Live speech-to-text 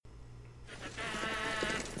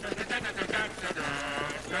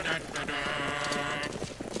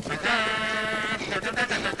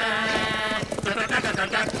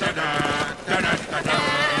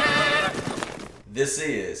This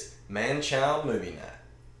is Man Child Movie Night.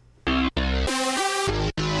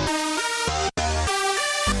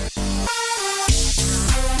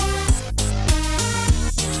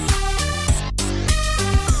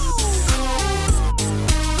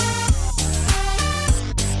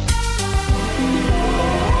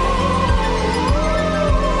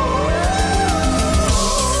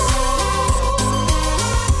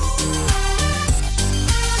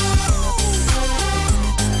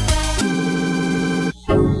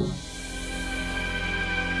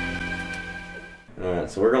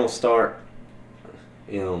 So we're going to start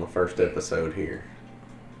in on the first episode here.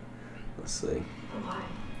 Let's see.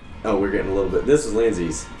 Oh, we're getting a little bit. This is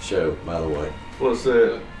Lindsay's show, by the way. What's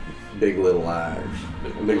that? Big Little Liars.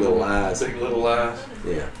 Big Little Lies. Big Little Lies.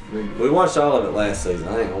 Yeah. We watched all of it last season.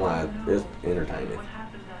 I ain't gonna lie. It's entertaining.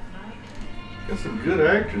 Got some good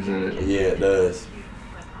actors in it. Yeah, it does.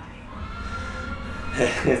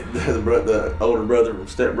 the older brother from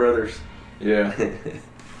Step Brothers. Yeah.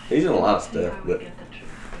 He's in a lot of stuff, but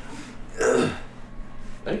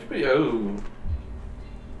HBO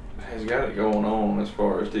has got it going on as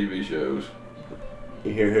far as TV shows.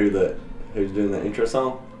 you hear who's doing the intro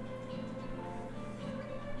song?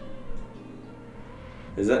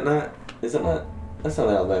 Is that not? That's not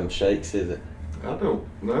Alabama Shakes, is it? I don't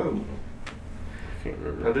know. I can't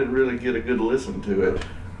remember. I didn't really get a good listen to it.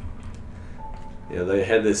 Yeah, they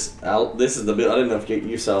had this. This is the build. I didn't know if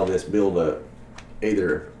you saw this build up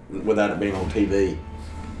either without it being on TV.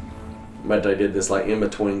 But they did this like in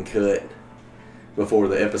between cut before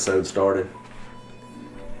the episode started.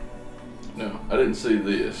 No, I didn't see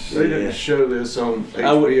this. They They didn't didn't show this on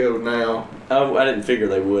HBO now. I didn't figure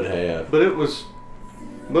they would have. But it was.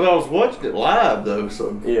 But I was watching it live though,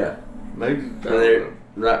 so Yeah. maybe. And they're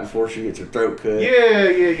right before she gets her throat cut.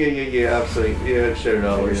 Yeah. I've seen. Yeah, it showed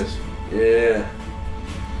all this. Yeah.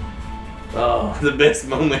 Oh, the best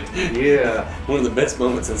moment. Yeah. One of the best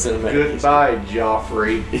moments in cinematic Goodbye,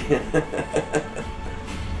 Joffrey. history.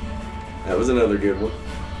 That was another good one.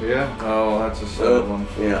 Yeah. Oh, that's a sad one.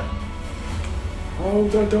 Yeah. Hold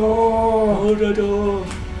the door. Hold the door.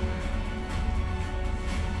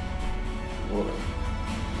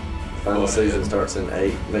 Final season starts in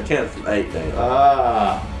 8. They count from 8 down.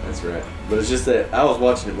 Ah. That's right. But it's just that I was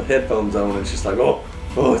watching it with headphones on and it's just like, oh,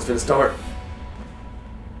 it's gonna start.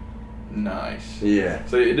 Nice. Yeah.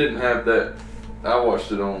 See, it didn't have that. I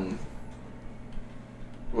watched it on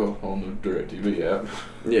the DirecTV app.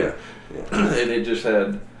 Yeah. And it just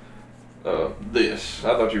had this. I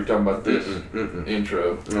thought you were talking about this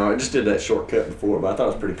intro. No, I just did that shortcut before, but I thought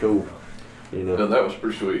it was pretty cool. You know. No, that was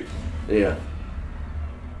pretty sweet. Yeah.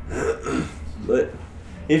 But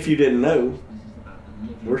if you didn't know,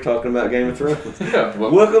 we're talking about Game of Thrones. Yeah.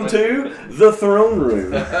 Welcome to the Throne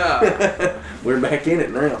Room. We're back in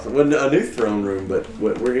it now. So, well, a new throne room, but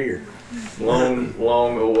we're here. Long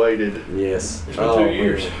awaited. Yes. It's been 2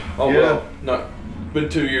 years. Man. Oh, Yeah. well, not been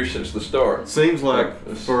 2 years since the start. Seems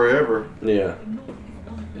like forever. Yeah.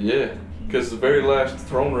 Yeah. Because the very last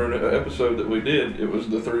Throne Room episode that we did, it was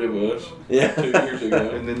the three of us Yeah. 2 years ago.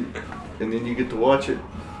 And then you get to watch it,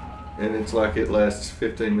 and it's like it lasts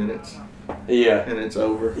 15 minutes, Yeah. and it's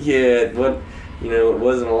over. Yeah. It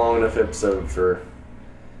wasn't a long enough episode for.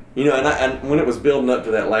 And when it was building up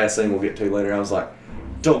to that last thing we'll get to later, I was like,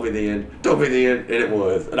 don't be the end, and it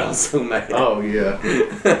was. And I was so mad. Oh, yeah.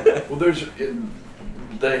 Well,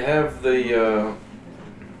 they have the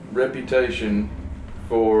reputation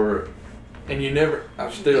for, and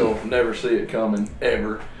I still never see it coming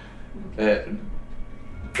ever, at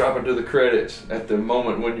dropping to the credits at the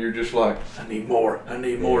moment when you're just like, I need more, I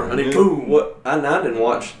need boom. What? I didn't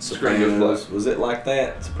watch Screen goes Sopranos. black. Was it like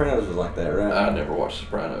that? Sopranos was like that, right? I never watched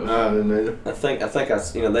Sopranos. I didn't either. I think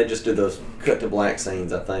they just did those cut to black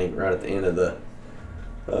scenes. I think right at the end of the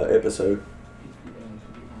episode.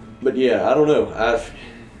 But yeah, I don't know.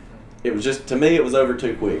 It was just, to me, it was over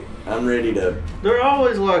too quick. I'm ready to. They're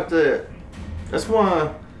always like that. That's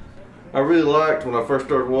why I really liked when I first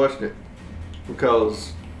started watching it,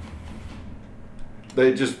 because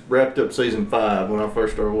they just wrapped up season 5 when I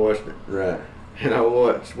first started watching it. Right.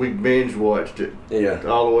 And we binge watched it Yeah.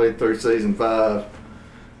 all the way through season 5,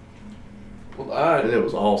 Well, and it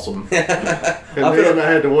was awesome. I And then I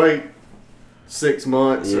had to wait 6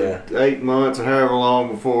 months Yeah. or 8 months or however long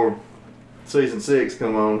before season 6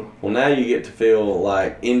 come on. Well, now you get to feel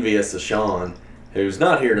like envious of Sean, who's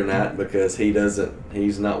not here tonight because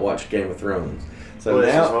he's not watched Game of Thrones. So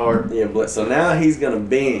Bless now, his heart. yeah, so now he's gonna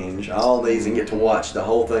binge all these and get to watch the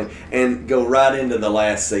whole thing and go right into the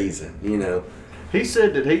last season. He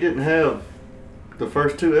said that he didn't have the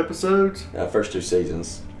first 2 episodes. First 2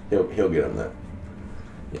 seasons, he'll get them though.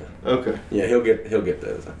 Okay. Yeah, he'll get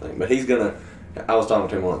those, I think. But he's gonna. I was talking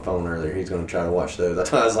to him on the phone earlier. He's gonna try to watch those.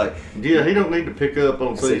 That's why I was like, Yeah, he don't need to pick up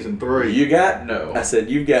on I said, season 3. You got No. I said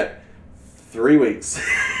you've got 3 weeks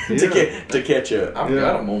to catch up. I've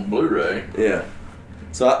got them on Blu-ray. Yeah.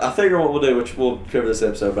 So I figure what we'll do, which we'll cover this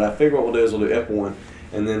episode, but I figure what we'll do is we'll do Ep 1,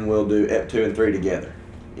 and then we'll do Ep 2 and 3 together.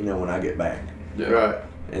 You know, when I get back, Yeah. Right.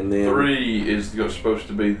 and then 3 is supposed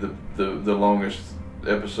to be the longest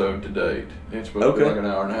episode to date. It's supposed to be Okay. like an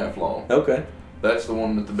hour and a half long. Okay. That's the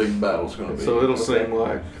one that the big battle's going to be. So it'll Okay. seem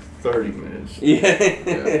like 30 minutes.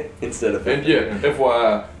 Yeah. Instead of 50. And yeah,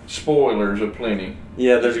 FYI, spoilers aplenty.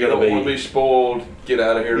 Yeah, there's You gonna don't want to be. be spoiled. Get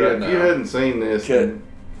out of here Yeah, right if now. you hadn't seen this, Cut.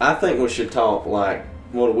 I think we should talk like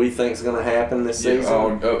what do we think's gonna happen this Yeah, season.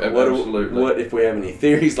 oh, absolutely. What if we have any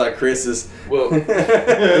theories like Chris's? Well,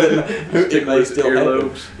 It may still happen.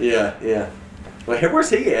 earlobes. Yeah, yeah. Well, where's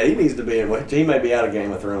he at? He needs to be in. Well, he may be out of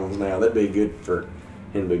Game of Thrones now. That'd be good for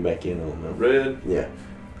him to be back in on them. Red. Yeah.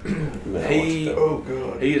 Man, I He- watched oh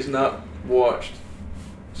god. He has not watched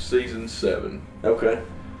season 7, that. Okay.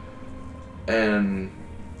 and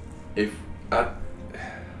if I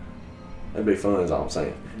That'd be fun. Is all I'm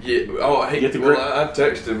saying. yeah Get the well grip. I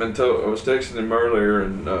texted him and I was texting him earlier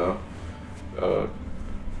and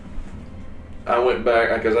I went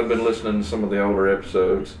back because I've been listening to some of the older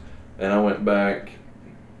episodes and I went back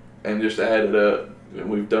and just added up and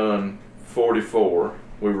we've done 44.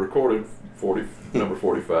 We've recorded number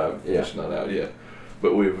 45. Yeah. It's not out yet,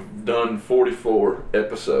 but we've done 44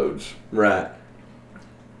 episodes. Right.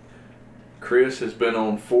 Chris has been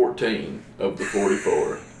on 14 of the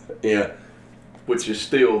 44, Yeah. which is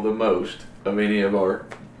still the most of any of our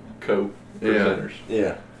co-presenters.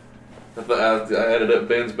 Yeah. I added up.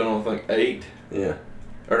 Ben's been on, I think, 8 Yeah.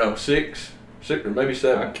 or no, 6 or maybe I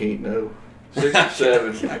 7, can't know. 6 or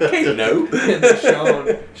 7. I can't know. And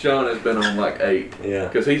then Sean has been on like 8 Yeah.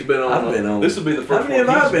 because he's been on. I've been on. This will be the first How many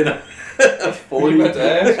one. have I been on? 40. You about to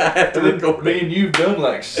ask? I have to And then record. me and you've done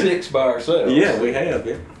like 6 by ourselves. Yeah, we have.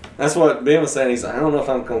 Yeah. That's what Ben was saying. He's like, I don't know if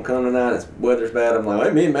I'm gonna come tonight. It's weather's bad. I'm like,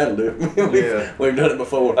 hey, me and Matt will do it. Yeah. We've done it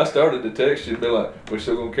before. I started to text you and be like, "We're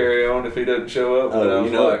still gonna carry on if he doesn't show up." Oh, And I you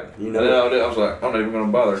was know like, it. You know and then I was like, "I'm not even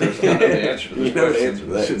gonna bother because I know the answer to this You know the question." answer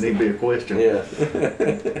to that. Shouldn't even be a question.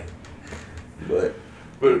 Yeah. But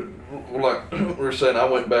But like we were saying, I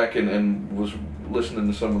went back and was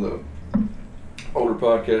listening to some of the older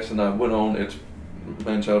podcasts, and I went on it's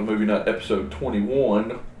Man Child Movie Night episode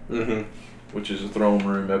 21, which is a throne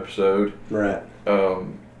room episode. right.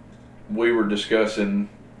 We were discussing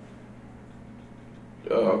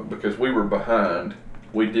because we were behind.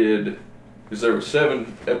 We did because there were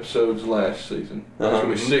 7 episodes last season. There's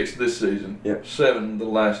gonna be 6 this season. Yep. 7 the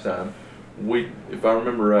last time. If I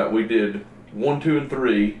remember right, we did 1, 2, and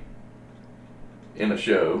 3 in a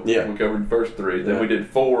show. Yeah. We covered the first 3. Then Yeah. we did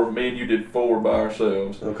 4. Me and you did 4 by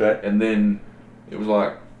ourselves. Okay. And then it was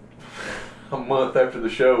like a month after the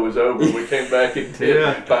show was over, we came back and did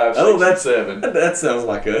Yeah. 5, 6, Oh, and that's 7. That sounds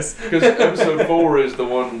like us. Because episode 4 is the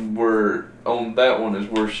one where on that one is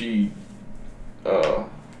where she,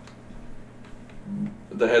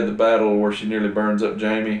 they had the battle where she nearly burns up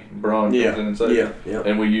Jamie. Braun comes in and saves Yeah. her. Yeah.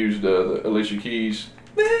 And we used the Alicia Keys.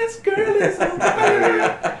 This girl is on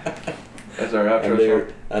fire. That's our outro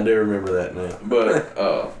song. I do remember that now.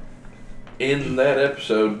 But in that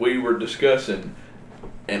episode, we were discussing,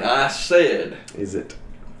 and I said, Is it?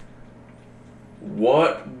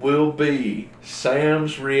 what will be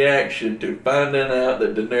Sam's reaction to finding out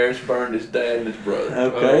that Daenerys burned his dad and his brother?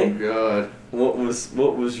 Okay. Oh god.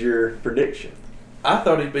 What was your prediction? I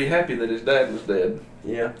thought he'd be happy that his dad was dead,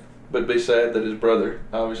 Yeah. but be sad that his brother,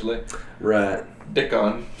 obviously, Right.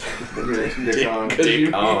 Dickon. Dickon. Dickon.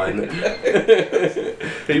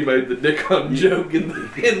 He made the Dickon joke in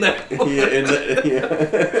that one.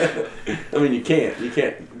 Yeah. I mean, you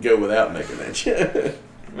can't go without making that shit.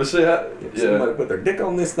 But see, Somebody put their dick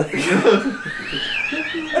on this thing.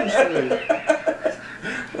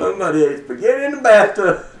 Somebody ate spaghetti in the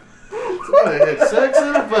bathtub. Somebody had sex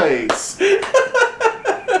in the face.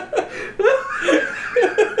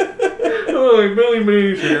 Oh, Billy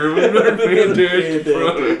Means here. We better pay attention.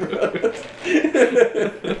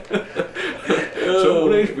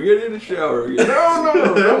 Someone ate spaghetti in the shower again.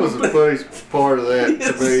 No, that was the funniest part of that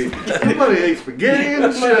to me. Somebody ate spaghetti in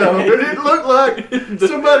the shower. It didn't look like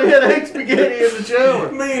somebody had ate spaghetti in the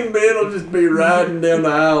shower. Me and Ben will just be riding down the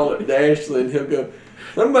aisle at Ashley, and he'll go,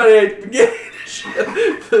 "Somebody ate spaghetti."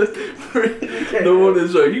 The one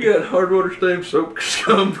that's like, you got hard water stain soap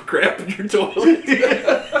scum crap in your toilet.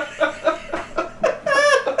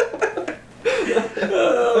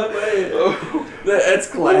 Oh man, that's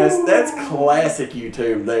That's classic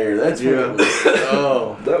YouTube there. That's Yeah.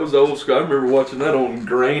 Oh. That was old school. I remember watching that on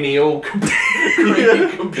grainy old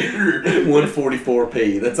grainy computer.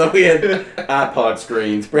 144p. That's all we had. iPod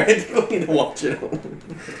screens practically to watch it on.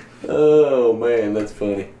 Oh man, that's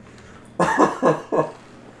funny.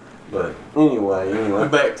 But anyway,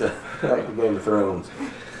 back to Game of Thrones.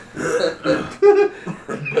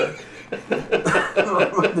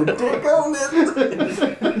 The dick on this.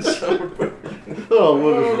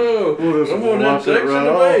 Oh, no! Someone had sex in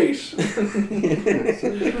the base.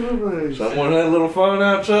 Someone had a little fun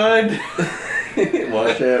outside.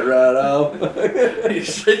 Wash that right off. He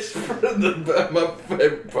sits in front of my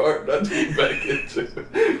favorite part. Not to get back into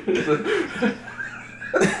it.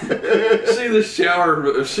 See the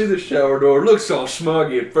shower door. Looks all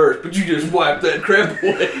smoggy at first, but you just wipe that crap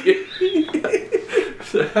away.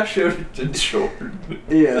 So I showed it to Jordan.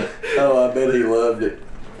 Yeah. Oh, I bet he loved it.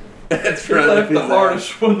 That's He right. laughed the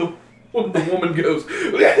hardest when the woman goes.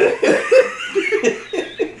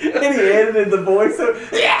 And he edited the voice.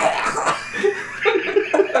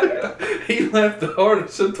 He laughed the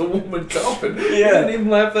hardest at the woman coughing. Yeah. He didn't even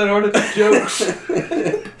laugh that hard at the jokes.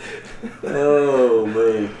 Oh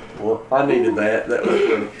man. Well, I needed that. That was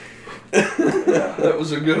funny. That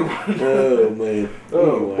was a good one. Oh man.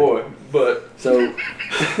 Oh Anyway. boy. But So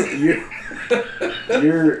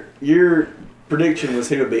your prediction was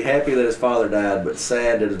he would be happy that his father died, but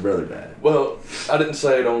sad that his brother died. well, I didn't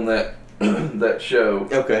say it on that that show.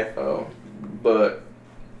 Okay. But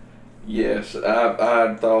yes,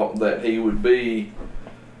 I thought that he would be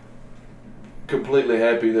completely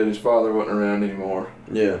happy that his father wasn't around anymore,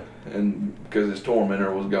 Yeah. and because his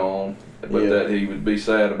tormentor was gone, but Yeah. that he would be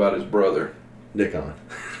sad about his brother. Dick on.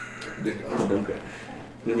 Okay.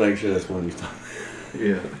 Just make sure that's one you talk.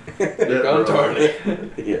 Yeah. Dick on Tarly.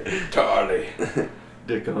 Yeah. Tarly.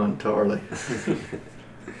 Dick on Tarly.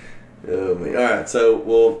 Oh man. All right. So,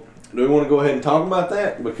 well, do we want to go ahead and talk about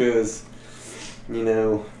that because,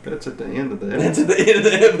 That's at the end of the that's at the end of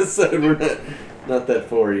the episode. We're not that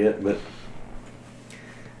far yet, but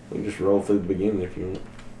we can just roll through the beginning if you want.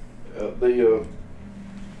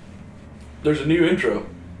 There's a new intro,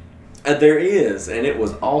 There is, and it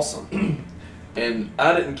was awesome. and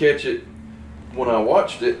I didn't catch it when I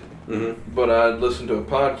watched it, Mm-hmm. but I listened to a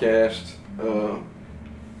podcast,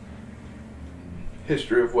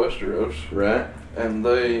 History of Westeros, Right. and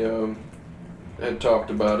they had talked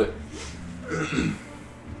about it,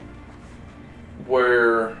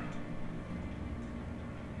 where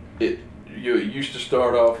it used to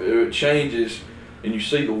start off. It changes, and you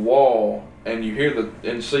see the wall, and you hear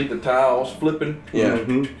see the tiles flipping. Yeah.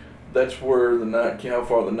 Mhm. That's where how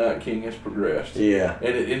far the Night King has progressed. Yeah.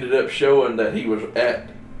 And it ended up showing that he was at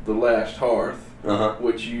the last hearth, Uh-huh.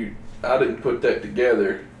 which I didn't put that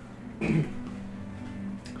together, because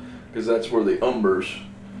that's where the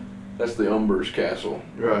that's the Umber's castle,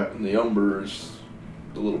 Right. and the Umber is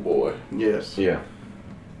the little boy. Yes. Yeah.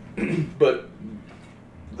 But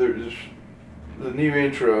there's the new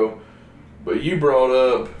intro, but you brought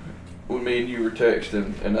up when me and you were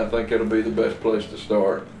texting, and I think it'll be the best place to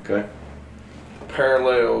start. Okay.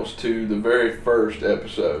 Parallels to the very first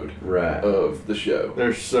episode Right. of the show.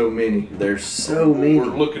 There's so many. There's so many. We're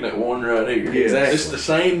looking at one right here. Yeah. Exactly. It's the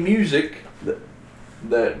same music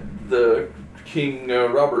that the King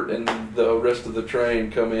Robert and the rest of the train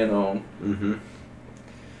come in on. Mm-hmm.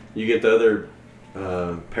 You get the other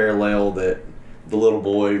parallel that the little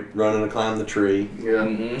boy running to climb the tree, Yeah.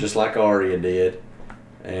 Mhm. just like Arya did,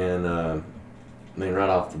 and right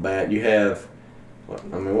off the bat, you have.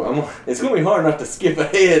 It's going to be hard not to skip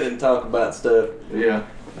ahead and talk about stuff, Yeah.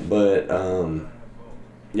 but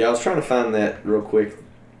yeah, I was trying to find that real quick.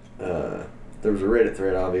 There was a Reddit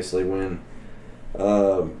thread, obviously, when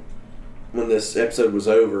this episode was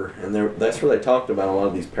over, and that's where they talked about a lot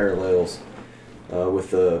of these parallels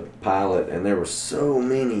with the pilot, and there were so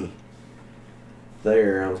many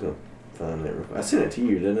there. I was going to find that real quick. I sent it to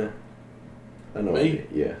you, didn't I? I know Me? I did.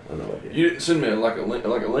 Yeah, I know I did. You didn't send me like a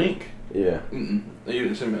link. Yeah. Mm-mm. You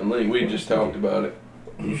didn't send me a link. We just talked about it.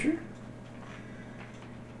 You sure?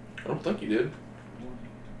 I don't think you did.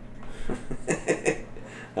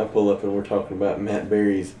 I pull up and we're talking about Matt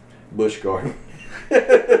Berry's bush garden.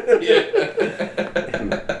 Yeah.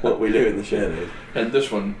 And what we do in the shadows. And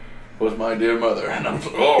this one was My Dear Mother, and I was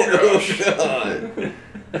like, oh gosh. God.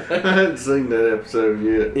 I hadn't seen that episode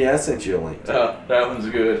yet. Yeah, I sent you a link. That one's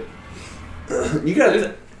good. You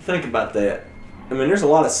gotta think about that. I mean, there's a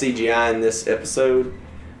lot of CGI in this episode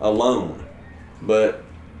alone, but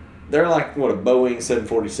they're like a Boeing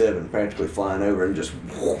 747 practically flying over and just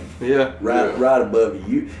Yeah. right above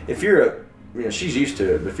you. If you're she's used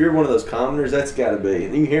to it. But if you're one of those commoners, that's got to be.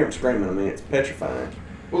 And you can hear them screaming. I mean, it's petrifying.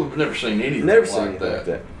 Well, I've never seen anything Never seen like, anything that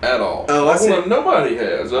like at all. Oh, I see. Well, nobody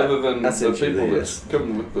has, other than I the sent you people this. that's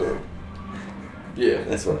coming with the. Yeah.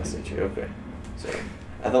 That's what I sent you. Okay. So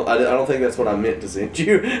I don't think that's what I meant to send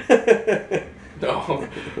you. No,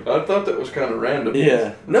 I thought that was kind of random.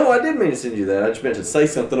 Yeah. No, I did mean to send you that. I just meant to say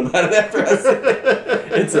something about it after I said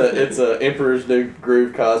it. It's a Emperor's New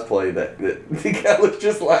Groove cosplay that the guy looks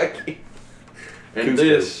just like him. And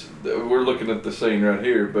this, we're looking at the scene right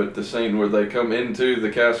here, but the scene where they come into the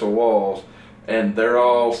castle walls and they're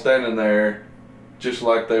all standing there just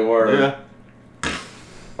like they were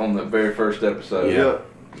on the very first episode. Yeah.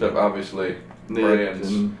 Except obviously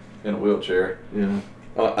Brand's in a wheelchair. Yeah.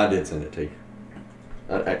 Oh, I did send it to you.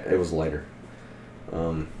 It was later.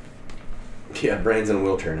 Yeah, Brand's in a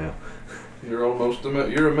wheelchair now. You're almost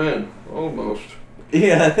you're a man. Almost.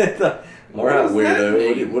 Yeah. All right, What does that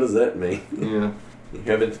weirdo. mean? What does that mean? Yeah. You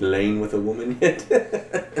haven't lain with a woman yet?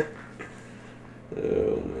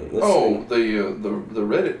 Oh man. Let's see. The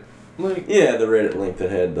Reddit link. Yeah, the Reddit link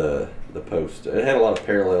that had the post. It had a lot of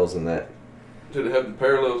parallels in that. Did it have the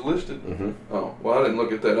parallels listed? Mm-hmm. Oh, well, I didn't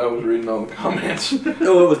look at that. I was reading all the comments.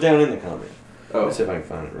 Oh, it was down in the comment. Oh, Let's see if I can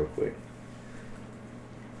find it real quick.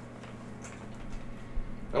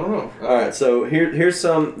 I don't know. All right, so here's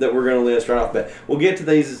some that we're going to list right off the bat. We'll get to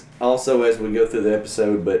these also as we go through the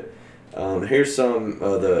episode, but here's some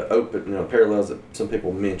of the open parallels that some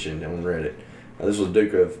people mentioned on Reddit. This was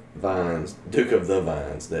Duke of the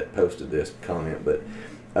Vines that posted this comment, but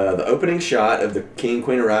the opening shot of the king and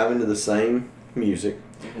queen arriving to the same music,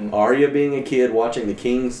 Arya being a kid watching the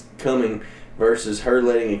king's coming versus her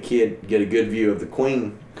letting a kid get a good view of the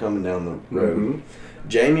queen coming down the road. Mm-hmm.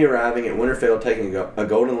 Jamie arriving at Winterfell taking a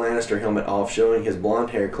golden Lannister helmet off, showing his blonde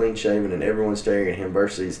hair clean shaven and everyone staring at him,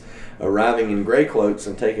 versus arriving in gray cloaks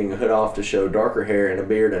and taking a hood off to show darker hair and a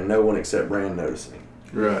beard and no one except Bran noticing.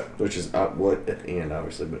 Right. Which is at the end,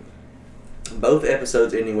 obviously. But both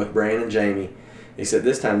episodes ending with Bran and Jamie, except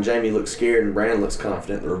this time Jamie looks scared and Bran looks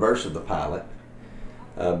confident, the reverse of the pilot.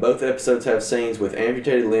 Both episodes have scenes with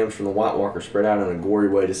amputated limbs from the White Walker spread out in a gory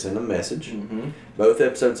way to send a message. Mm-hmm. Both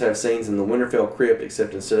episodes have scenes in the Winterfell crypt,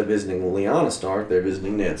 except instead of visiting Lyanna Stark, they're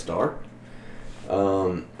visiting Ned Stark.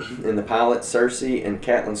 In the pilot, Cersei and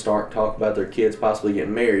Catelyn Stark talk about their kids possibly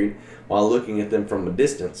getting married while looking at them from a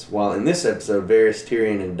distance, while in this episode, Varys,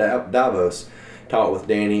 Tyrion, and Davos talk about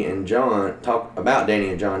Dany and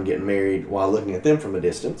Jon getting married while looking at them from a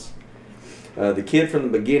distance. The kid from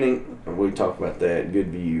the beginning, we talked about that. Good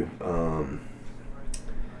view.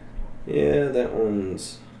 Yeah, that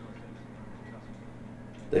one's.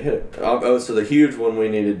 They had. So the huge one we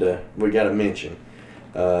got to mention.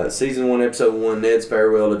 Season 1, episode 1. Ned's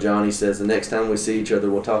farewell to Jon. He says, "The next time we see each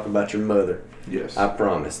other, we'll talk about your mother. Yes. I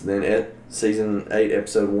promise." Then at season 8,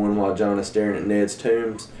 episode 1, while Jon is staring at Ned's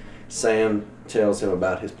tombs, Sam tells him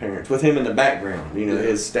about his parents, with him in the background.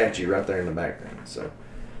 His statue right there in the background. So.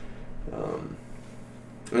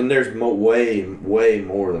 And there's way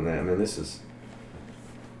more than that. I mean, this is,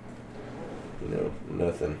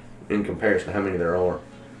 nothing in comparison to how many there are.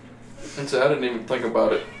 And so I didn't even think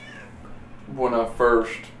about it when I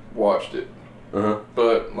first watched it. Uh-huh.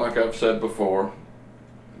 But like I've said before,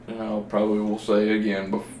 I probably will say again,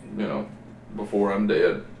 before I'm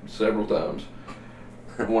dead, several times.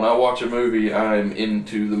 When I watch a movie, I'm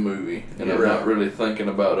into the movie, and I'm not really thinking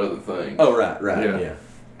about other things. Oh, right, yeah.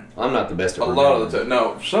 I'm not the best at a lot of the time.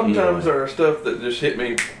 No, sometimes there are stuff that just hit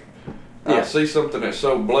me. I see something that's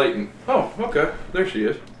so blatant. Oh, okay, there she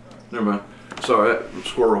is. Never mind. Sorry, that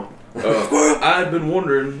squirrel. I had been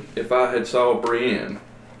wondering if I had saw Brienne,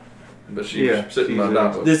 but she's sitting by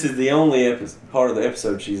Davos. This is the only part of the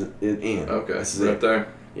episode she's in. Okay, this is right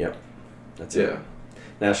there. Yep, that's it.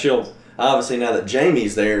 Now she'll obviously, now that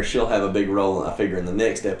Jamie's there, she'll have a big role. I figure in the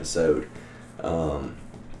next episode,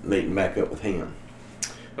 meeting back up with him.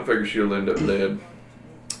 I figure she'll end up dead.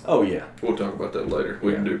 Oh yeah. We'll talk about that later.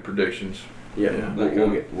 We can do predictions. Yeah,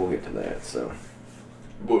 we'll get to that. So,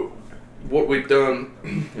 what we've done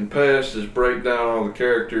in past is break down all the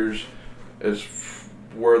characters as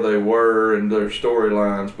where they were and their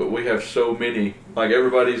storylines. But we have so many. Like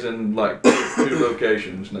everybody's in like two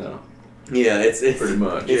locations now. Yeah, it's pretty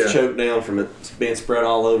much. It's choked down from it being spread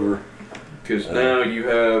all over. Because now you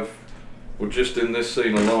have, just in this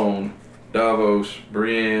scene alone, Davos,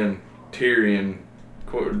 Brienne, Tyrion,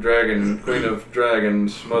 Queen of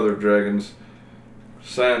Dragons, Mother of Dragons,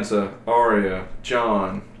 Sansa, Arya,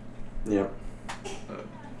 Jon. Yep.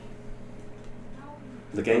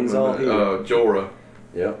 The gang's all here. Jorah.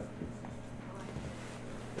 Yep.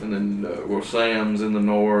 And then Sam's in the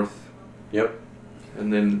north. Yep.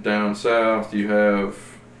 And then down south you have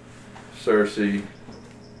Cersei,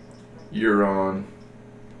 Euron,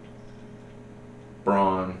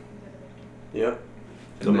 Bronn. Yep.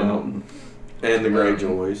 The mountain. And the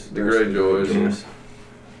Greyjoys. The Greyjoys.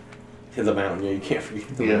 Yeah, the mountain, yeah, you can't forget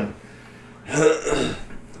the Yeah. mountain.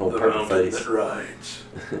 Old purple face. that rides.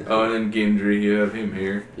 Oh, and then Gendry, you have him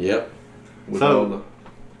here. Yep. With So- all the...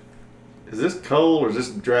 Is this coal or is this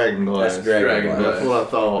dragon glass? That's dragon Dragon glass. That's what I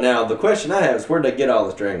thought. Now, the question I have is where'd they get all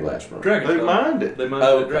this dragon glass from? Dragonstone. They mined it. They mined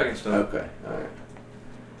Oh, it at Dragonstone. Okay, alright.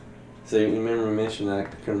 So, you remember me mentioning that? I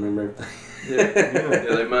couldn't remember everything.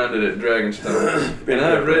 Yeah, they mined it at Dragonstone. And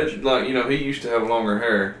I read, like, you know, he used to have longer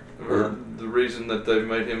hair. Or the reason that they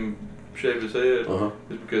made him shave his head Uh-huh.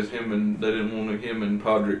 is because they didn't want him and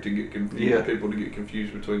Podrick to get confused. Yeah. People to get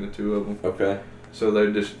confused between the two of them. Okay. So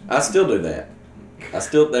they just... I still do that.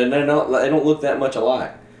 They don't look that much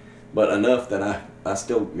alike, but enough that I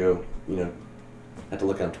still go, you know, have to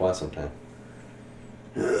look at them twice sometimes.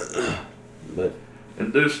 But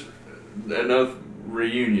And this, enough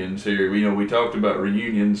reunions here. You know, we talked about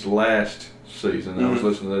reunions last season. I was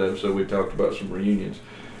listening to that episode. We talked about some reunions.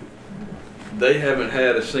 They haven't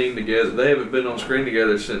had a scene together. They haven't been on screen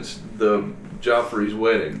together since the Joffrey's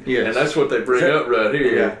wedding. Yes. And that's what they bring up right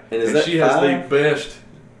here. Yeah. And is that she has 5? the best.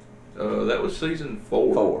 That was season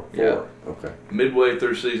 4. 4. Yeah. Okay. Midway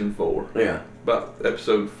through season 4. Yeah. About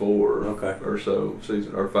episode 4 Okay. or so,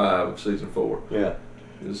 or 5 of season 4. Yeah.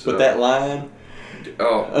 Is, But that line.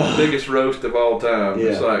 biggest roast of all time. Yeah.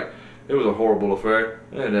 It's like, it was a horrible affair.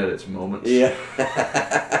 It had its moments. Yeah.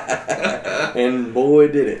 And boy,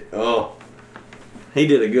 did it. Oh. He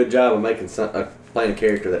did a good job of making playing a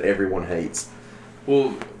character that everyone hates.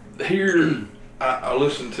 Well, here I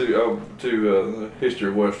listened to the History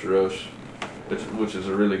of Westeros, which is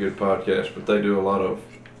a really good podcast. But they do a lot of,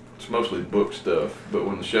 it's mostly book stuff. But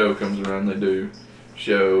when the show comes around, they do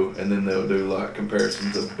show, and then they'll do like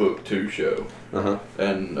comparisons of book to show. Uh-huh.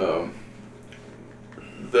 And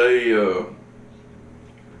they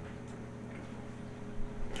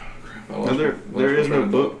And there is no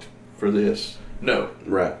book for this. No,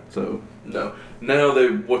 Right. So no. Now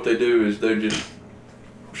what they do is they just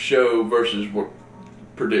show versus what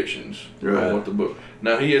predictions Right. on what the book.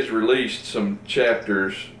 Now he has released some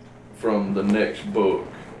chapters from the next book.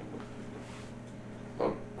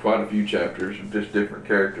 Quite a few chapters of just different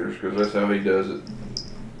characters because that's how he does it.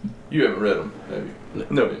 You haven't read them, have you?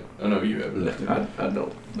 no, I know you haven't. I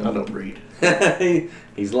don't read.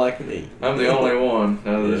 He's like me. I'm the only one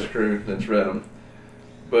out of this crew that's read them.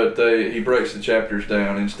 But he breaks the chapters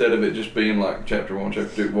down instead of it just being like chapter 1,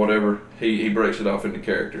 chapter 2, whatever. He breaks it off into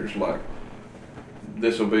characters. Like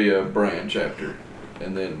this will be a Bran chapter,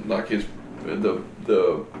 and then like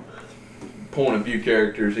the point of view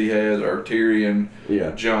characters he has are Tyrion,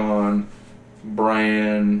 Yeah. Jon,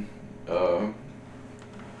 Bran.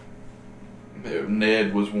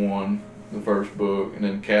 Ned was one, the first book, and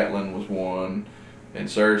then Catelyn was one. And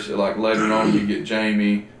Cersei, like later on, you get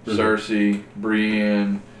Jaime, Cersei,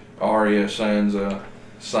 Brienne, Arya, Sansa,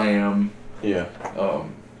 Sam. Yeah.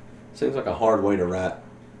 Seems like a hard way to write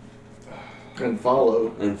And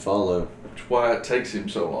follow. and follow. That's why it takes him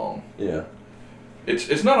so long. Yeah.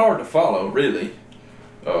 It's not hard to follow, really.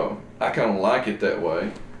 I kind of like it that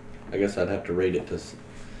way. I guess I'd have to read it to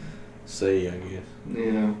see, I guess.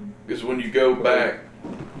 Yeah. Because when you go back,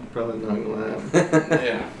 Probably not gonna lie.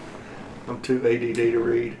 yeah. I'm too ADD to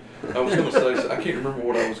read. I was going to say, I can't remember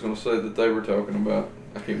what I was going to say that they were talking about.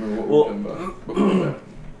 I can't remember what we were talking about before that.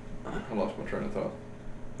 I lost my train of thought.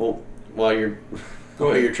 Well, while you're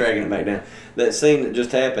ahead. you're tracking it back down, that scene that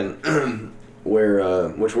just happened, where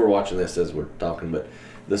which we're watching this as we're talking, but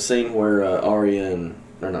the scene where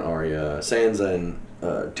Sansa and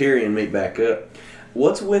Tyrion meet back up.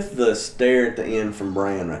 What's with the stare at the end from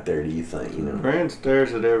Bran right there? Do you think? You know, Bran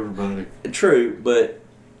stares at everybody. true, but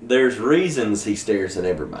there's reasons he stares at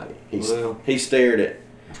everybody. Well. He stared at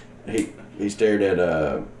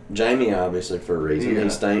Jaime obviously for a reason.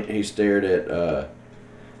 Yeah. He stared at.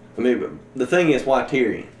 I mean, the thing is, why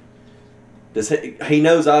Tyrion? He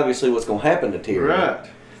knows obviously what's going to happen to Tyrion, Right.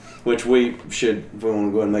 which we want to go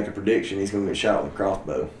ahead and make a prediction. He's going to get shot with a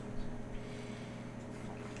crossbow.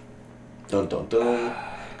 Dun dun dun.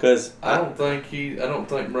 Because I don't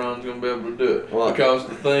think Bron's going to be able to do it. Well, because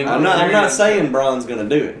the thing. I'm not saying Bron's going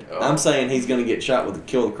to do it. Oh. I'm saying he's going to get shot with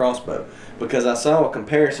kill the crossbow. Because I saw a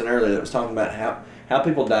comparison earlier that was talking about how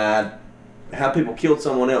people died, how people killed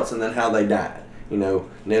someone else, and then how they died. You know,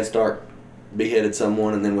 Ned Stark beheaded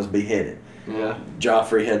someone and then was beheaded. Yeah.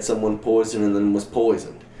 Joffrey had someone poisoned and then was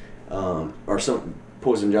poisoned. Or some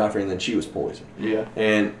poisoned Joffrey and then she was poisoned. Yeah.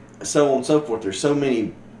 And so on and so forth. There's so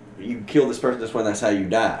many you kill this person this way, that's how you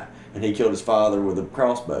die. And he killed his father with a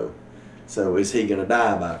crossbow. So is he gonna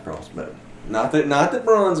die by a crossbow? Not that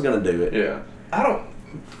Bron's gonna do it. Yeah.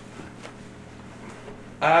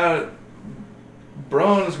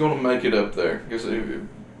 Bronn is going to make it up there because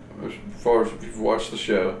as far as if you've watched the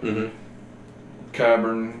show, Mm-hmm.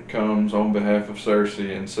 Qyburn comes on behalf of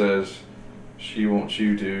Cersei and says she wants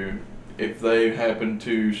you to, if they happen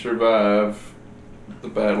to survive the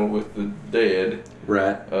battle with the dead,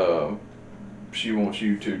 Right. she wants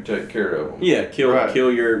you to take care of them. Yeah.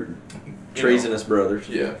 Kill your treasonous brothers.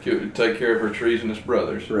 Yeah, take care of her treasonous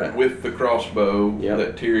brothers Right. with the crossbow Yep.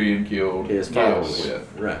 that Tyrion killed His father Gillis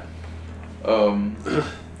with. with. Right.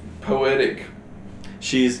 Poetic.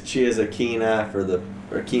 She has a keen eye for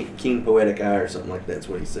keen poetic eye or something like that's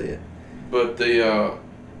what he said. But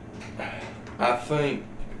I think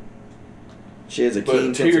She has a But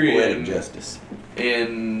keen sense of poetic Tyrion- justice.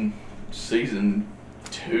 in season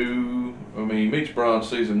 2, I mean, he meets Bronn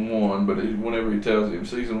season 1, but whenever he tells him,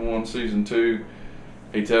 season 1, season 2,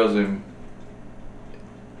 he tells him,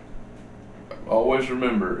 always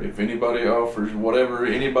remember, if anybody offers, whatever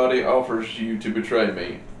anybody offers you to betray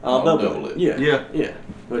me, I'll double it. Yeah. Yeah. Yeah.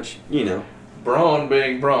 Which, you know. Bronn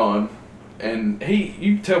being Bronn, and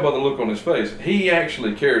you can tell by the look on his face, he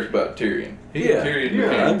actually cares about Tyrion. He Yeah. and Tyrion Yeah,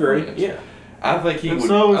 became I agree. friends. Yeah. I think he And would.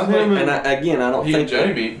 so is I think, him And I don't he and think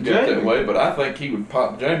that- Jamie got that Jamie. way, but I think he would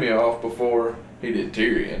pop Jamie off before he did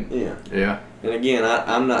Tyrion. Yeah. Yeah. And again,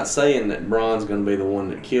 I'm not saying that Bronn's going to be the one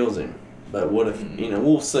that kills him, but what if,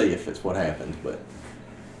 we'll see if it's what happens, but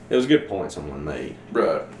it was a good point someone made.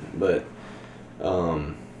 Right. But,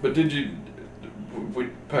 But we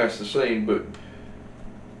passed the scene, but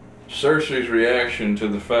Cersei's reaction to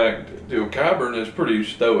the fact, Qyburn is a pretty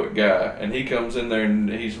stoic guy, and he comes in there and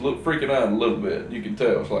he's freaking out a little bit. You can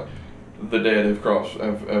tell. It's like, the dead have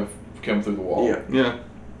come through the wall. yeah. Yeah.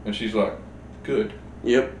 And she's like, good.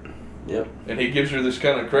 Yep. And he gives her this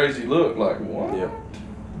kind of crazy look, like, what? Yep.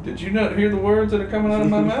 Did you not hear the words that are coming out of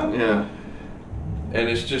my mouth? Yeah. And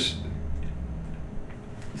it's just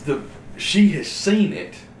she has seen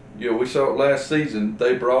it. We saw it last season.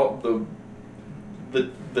 They brought the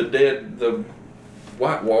dead, the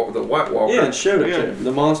White Walker. Yeah, it showed it Yeah. to him.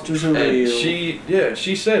 The monsters are and real.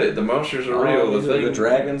 she said it. The monsters are real. The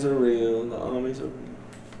dragons are real. The armies are real.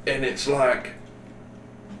 And it's like,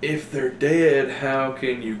 if they're dead, how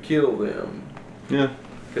can you kill them? Yeah.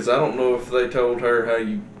 Because I don't know if they told her how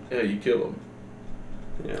you kill them.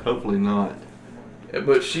 Yeah. Hopefully not.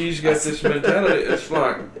 But she's got this mentality. It's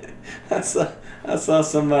like, I saw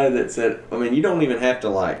somebody that said, I mean, you don't even have to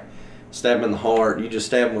like stab them in the heart. You just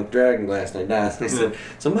stab them with dragon glass and they die. And they said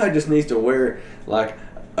somebody just needs to wear like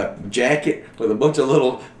a jacket with a bunch of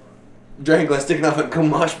little dragon glass sticking off and come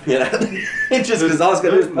mosh pit out. It's just because all it's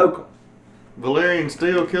gonna do is poke them. Valerian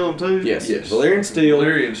Steel kill him too? Yes. yes, Valyrian Steel.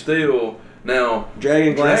 Valyrian Steel. Now,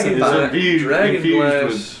 Dragon glass and Dragon is fire. infused- Dragon infused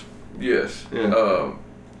glass. Yes. Yeah.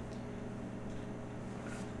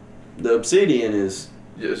 The obsidian is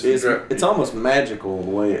Yes. it's almost magical the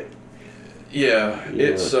way it, Yeah. Yeah.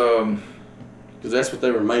 It's because that's what they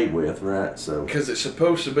were made with, right? So because it's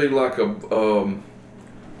supposed to be like a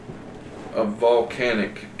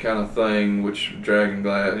volcanic kind of thing, which dragon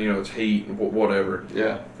glass, it's heat and whatever.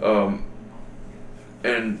 Yeah.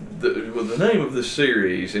 And with the name of the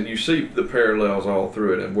series, and you see the parallels all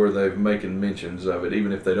through it, and where they've making mentions of it,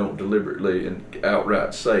 even if they don't deliberately and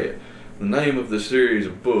outright say it. The name of the series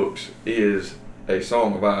of books is A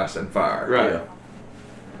Song of Ice and Fire. Right. yeah.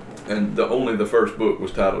 And only the first book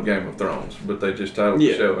was titled Game of Thrones, but they just titled the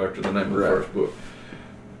Yeah. show after the name of the Right. first book.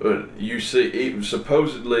 But you see, even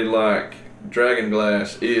supposedly, like Dragon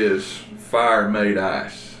Glass is fire made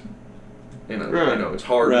ice. Right. It's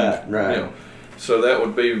hardened. Right. So that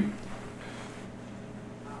would be.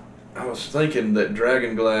 I was thinking that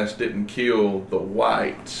Dragon Glass didn't kill the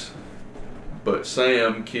whites, but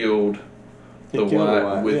Sam killed He the killed the white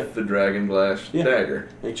white, with yeah. the Dragon Glass Yeah. dagger.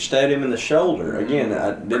 He stabbed him in the shoulder. Again,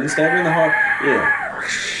 I didn't stab him in the heart. Yeah.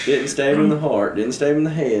 Didn't stab him in the heart. Didn't stab him in the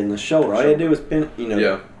head, in the shoulder. All you had to do was pin,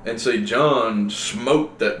 Yeah, and see, John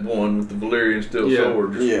smoked that one with the Valyrian steel Yeah.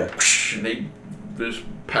 sword. Yeah. And he just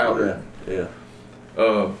powdered. Yeah.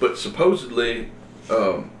 But supposedly,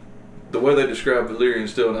 the way they describe Valyrian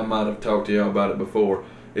steel, and I might have talked to y'all about it before,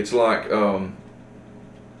 it's like,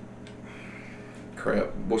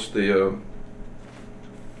 what's the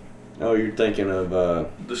Oh, you're thinking of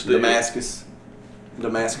steel? Damascus.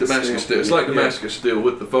 Damascus steel. It's like Damascus steel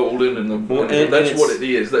with the folding and the. Well, and that's and what it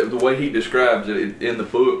is. The way he describes it in the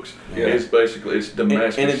books is basically it's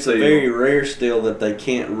Damascus and it's steel. a very rare steel that they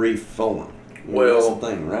can't reform. Well, that's the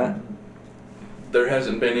thing, right? there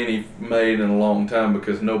hasn't been any made in a long time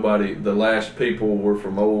because the last people were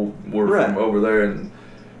from over there, and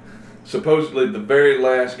supposedly the very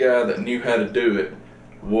last guy that knew how to do it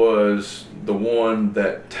was the one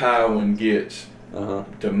that Tywin gets.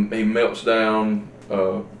 He melts down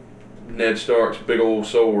Ned Stark's big old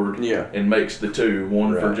sword and makes the two,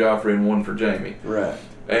 one for Joffrey and one for Jaime. Right.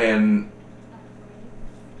 And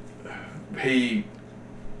he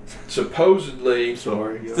supposedly...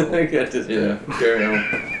 Sorry, y'all. Yeah, carry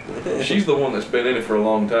on. She's the one that's been in it for a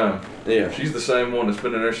long time. Yeah. She's the same one that's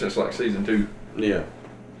been in there since like season 2. Yeah.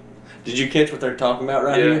 Did you catch what they're talking about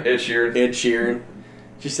right here? here? Ed Sheeran. Ed Sheeran.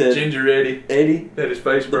 She said... Ginger Eddie. Had his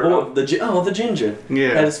face burned off. The ginger. Yeah.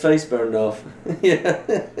 Had his face burned off. Yeah.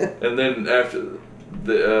 And then after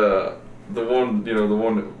the one, you know, the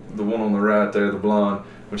one on the right there, the blonde,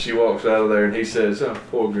 when she walks out of there and he says, "Oh,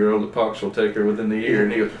 poor girl, the pox will take her within the year,"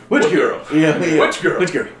 and he goes, "Which girl? Yeah. Which girl?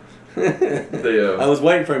 Which girl?" I was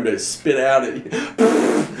waiting for him to spit out at you.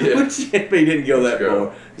 Yeah. Which, he didn't go that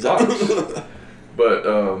far. He's like, but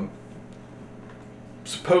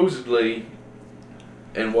supposedly,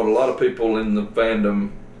 and what a lot of people in the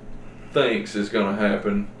fandom thinks is going to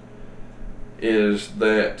happen is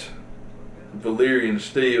that Valyrian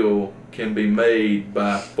steel can be made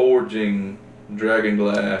by forging dragon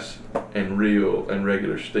glass and real and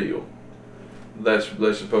regular steel. That's what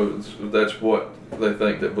they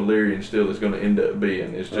think that Valyrian steel is going to end up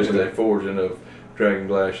being. It's just a forging of dragon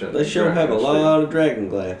glass and they sure have a lot of dragon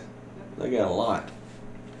glass. They got a lot.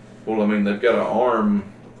 Well, I mean, they've got to arm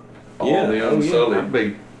all the Unsullied. I'd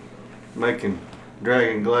be making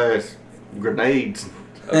dragon glass grenades.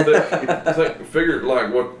 I figure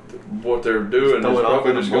like what they're doing is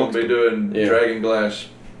probably just going to be doing dragon glass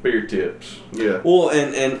spear tips. Yeah. Well,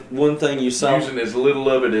 and one thing you saw, using as little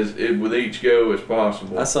of it with each go as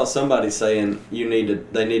possible. I saw somebody saying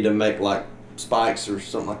they need to make like spikes or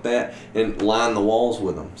something like that and line the walls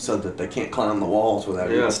with them so that they can't climb the walls without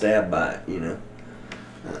getting stabbed by it. You know.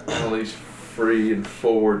 All these free and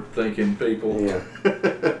forward thinking people. Yeah.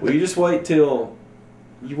 Well, you just wait till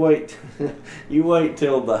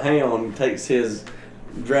the Hound takes his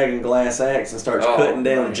dragon glass axe and starts cutting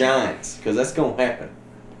down giants, because that's gonna happen.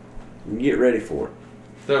 You get ready for it.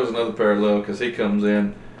 That was another parallel, because he comes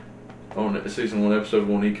in on season 1, episode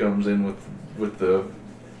 1. He comes in with the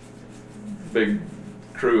big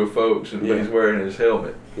crew of folks, and he's wearing his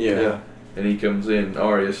helmet. Yeah. And he comes in.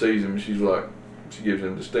 Arya sees him. She gives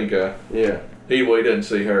him the stink eye. Yeah. He doesn't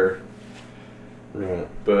see her. Right.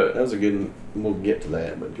 But that was a good. We'll get to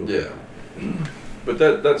that, but But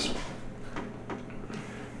that's.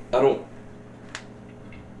 I don't.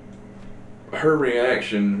 Her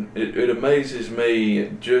reaction, it amazes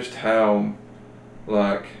me just how,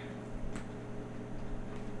 like.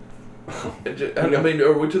 I mean,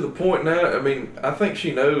 are we to the point now? I mean, I think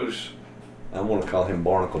she knows. I want to call him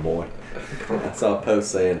Barnacle Boy. I saw a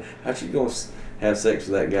post saying, "How you gonna have sex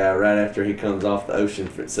with that guy right after he comes off the ocean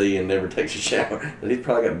for sea and never takes a shower?" And he's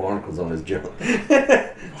probably got barnacles on his junk.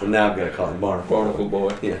 So now I'm gonna call him Barnacle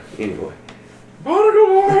Boy. Yeah. Anyway. Barnacle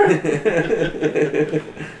Boy.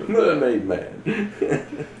 Mermaid Man.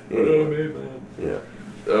 Mermaid Man. Yeah.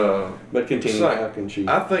 But continue. How can she?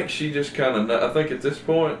 I think she just kind of. I think at this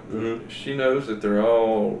point, she knows that they're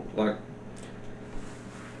all like.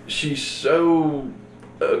 She's so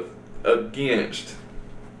against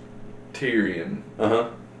Tyrion.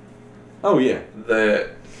 Oh yeah. That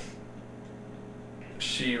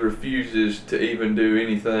she refuses to even do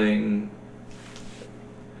anything.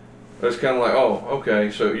 It's kind of like, oh, okay,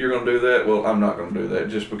 so you're going to do that? Well, I'm not going to do that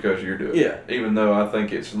just because you're doing it. Even though I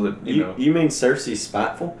think it's, you know. You mean Cersei's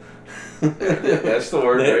spiteful? That's the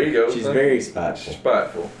word. There you go. She's very spiteful.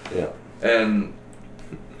 Spiteful. Yeah. And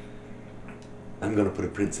I'm going to put a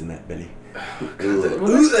prince in that belly.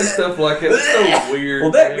 When they say stuff like that, it's so weird.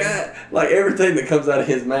 Well, that guy, like everything that comes out of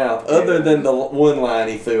his mouth, other than the one line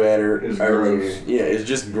he threw at her earlier, gross. Yeah, it's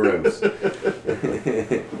just gross. Other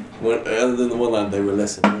than the one line, they were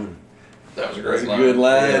listening. That was a great line. Good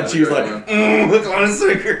line. Yeah, she was like, hook on a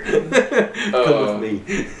sucker. Come with me.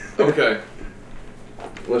 Okay.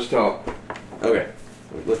 Let's talk. Okay.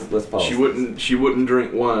 Let's pause. She wouldn't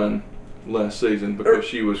drink wine last season because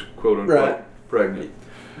she was quote unquote pregnant.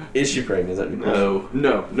 Is she pregnant? Is that No.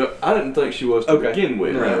 I didn't think she was to begin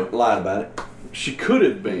with. No. Lied about it. She could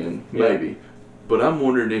have been, maybe. But I'm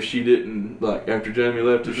wondering if she didn't, like, after Jamie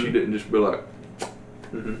left, if she didn't just be like,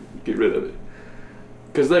 get rid of it.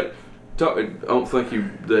 Because I don't think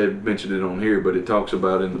they mentioned it on here, but it talks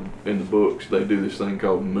about in the books, they do this thing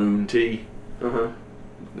called moon tea.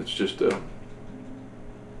 It's just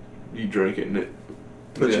you drink it and it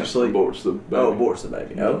puts you to sleep. aborts the baby. Oh, aborts the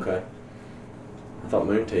baby. Okay. I thought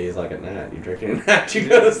moon tea is like at night. You drink it at night, you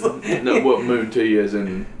go to sleep. No, what moon tea is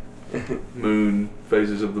in moon,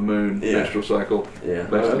 phases of the moon, Yeah. menstrual cycle. Yeah.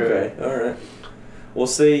 That's Okay. All right. Well,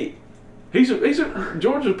 see.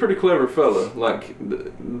 George is a pretty clever fella. Like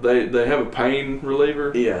they have a pain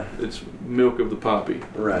reliever. Yeah. It's milk of the poppy,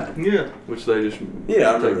 Right. Yeah. which they just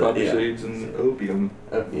Yeah, I take remember that, poppy yeah. seeds and Opium.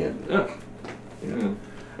 Yeah. yeah. Yeah.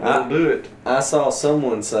 I'll do it. I saw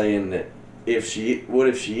someone saying that if she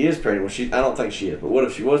is pregnant? Well, I don't think she is, but what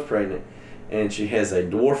if she was pregnant and she has a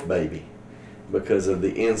dwarf baby because of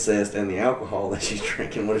the incest and the alcohol that she's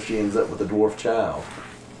drinking? What if she ends up with a dwarf child?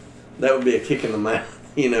 That would be a kick in the mouth,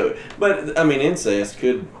 But I mean, incest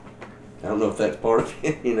could. I don't know if that's part of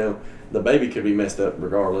it. The baby could be messed up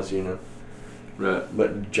regardless. Right.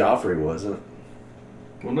 But Joffrey wasn't.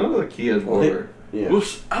 Well, none of the kids Well, were. Yeah. Well,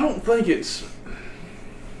 I don't think it's.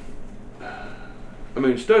 I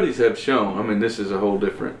mean, studies have shown. I mean, this is a whole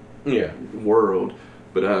different Yeah. world,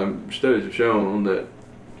 but studies have shown that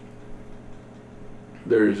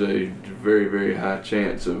there's a very, very high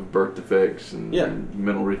chance of birth defects and Yeah.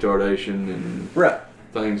 mental retardation and Right.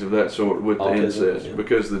 things of that sort with Autism, the incest yeah.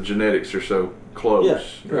 because the genetics are so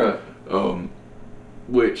close. Yeah. Right.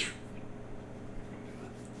 Which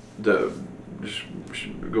just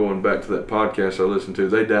going back to that podcast I listened to,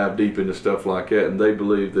 they dive deep into stuff like that, and they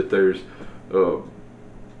believe that there's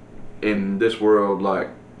in this world, like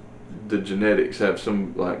the genetics have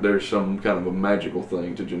there's some kind of a magical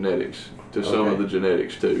thing to genetics, to some of Okay. the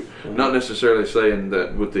genetics too. Mhm. Not necessarily saying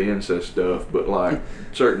that with the incest stuff, but like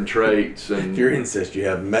certain traits and If you're incest, you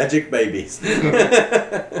have magic babies.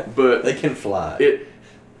 but They can fly.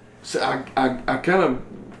 So I kind of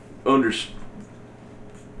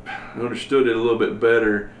understood it a little bit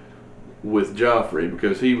better with Joffrey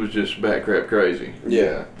because he was just bat crap crazy.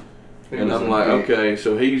 Yeah. And I'm like, okay,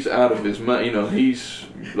 so he's out of his mind, he's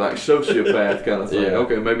like sociopath kind of thing. Yeah.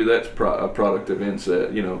 Okay, maybe that's a product of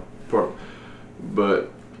incest, but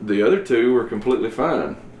the other two were completely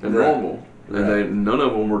fine and Right. normal, and none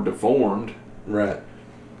of them were deformed. Right.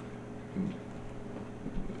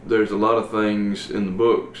 There's a lot of things in the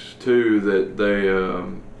books too that a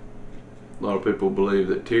lot of people believe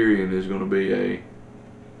that Tyrion is going to be a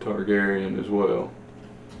Targaryen as well.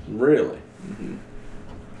 Really? Mm-hmm.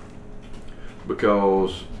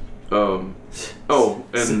 Because, and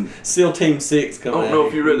SEAL Team 6 I coming don't know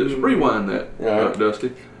if you read this. Rewind that, Alright.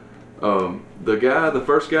 Dusty. The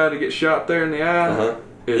first guy to get shot there in the eye Uh-huh.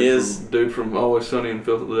 is dude from Always Sunny in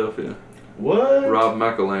Philadelphia, What? Rob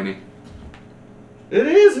McElhenney. It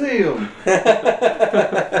is him.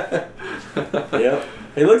 Yep.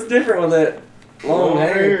 He looks different with that long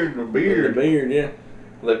hair. and a And beard. the beard, yeah.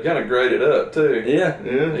 They've kind of graded up too. Yeah.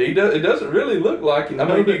 Yeah. It doesn't really look like him. I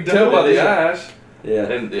No, mean, you it can tell by the doesn't. eyes. Yeah.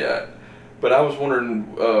 And yeah, but I was wondering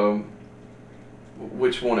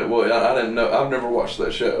which one it was. I didn't know. I've never watched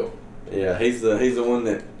that show. Yeah, he's the one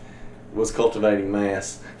that was cultivating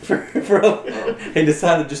mass. He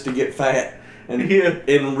decided just to get fat and Yeah.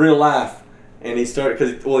 in real life. And he started,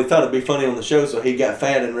 he thought it'd be funny on the show, so he got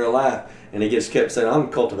fat in real life. And he just kept saying, I'm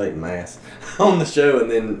cultivating mass on the show,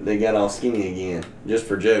 and then they got all skinny again, just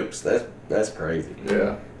for jokes. That's crazy.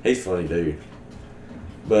 Yeah. He's a funny dude.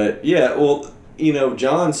 But, yeah, well,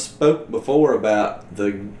 John spoke before about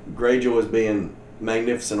the Greyjoys being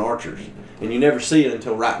magnificent archers. And you never see it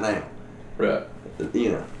until right now. Right.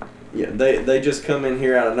 Yeah, they just come in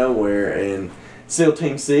here out of nowhere and SEAL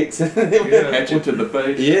Team 6. Hatchet to the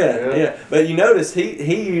face. Yeah. But you notice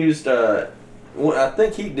he used, I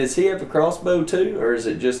think does he have a crossbow too, or is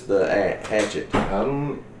it just the hatchet? I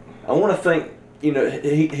don't. I want to think,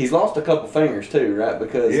 he's lost a couple fingers too, right?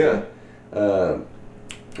 Because, Yeah.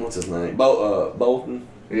 what's his name? Bolton?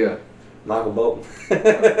 Yeah. Michael Bolton.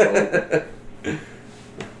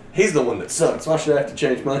 He's the one that sucks. Why should I have to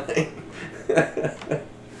change my name?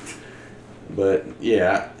 But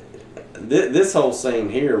yeah, this whole scene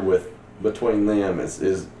here between them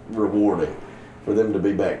is rewarding for them to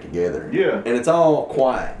be back together. Yeah. And it's all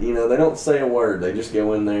quiet. They don't say a word. They just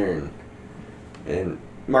go in there and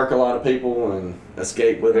murk a lot of people and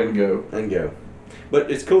escape with them And go.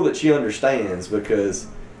 But it's cool that she understands because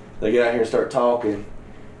they get out here and start talking.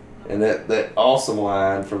 And that awesome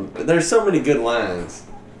line there's so many good lines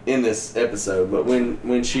in this episode, but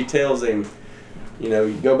when she tells him, you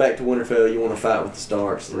go back to Winterfell, you want to fight with the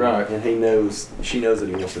Starks, and, Right. and she knows that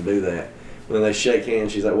he wants to do that. When they shake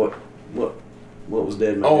hands, she's like, what was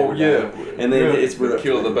dead? Made Oh never yeah. die." And then Yeah. it's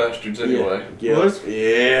Kill the bastards anyway. Yeah, Well, that's-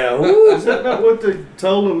 yeah. Is that not what they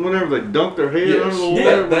told them whenever they dunked their head Yeah, under the yeah,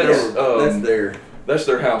 water? that's- that's their. That's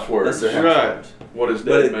their house words. That's their house Right. words. What is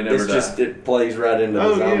But dead may never it's die. just it plays right into the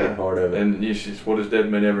Oh, zombie yeah. part of it. And she's, what is dead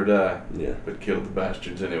may never die, Yeah. but killed the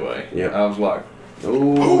bastards anyway. Yeah. I was like,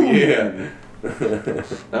 Oh yeah.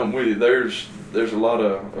 I'm with you. There's a lot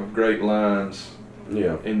of great lines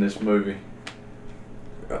Yeah. in this movie.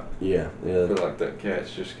 Yeah. I Yeah. feel like that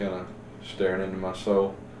cat's just kind of staring into my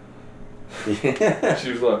soul. Yeah.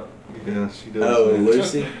 She was like, Yeah, she does. Oh,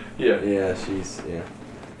 Lucy. yeah. Yeah, she's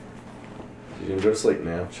gonna go to sleep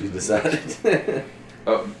now. She's decided.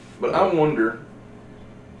 But I wonder.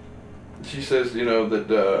 She says,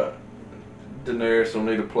 that Daenerys will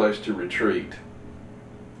need a place to retreat.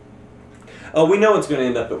 Oh, we know it's gonna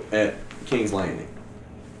end up at King's Landing.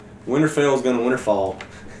 Winterfell's gonna Winterfall.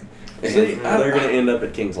 And See, they're gonna end up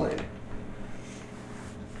at King's Landing.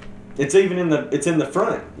 It's even in the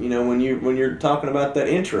front. When you're talking about that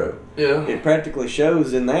intro, Yeah. it practically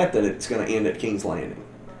shows in that it's gonna end at King's Landing.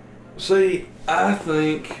 See, I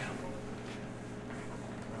think.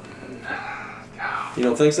 You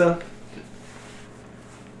don't think so?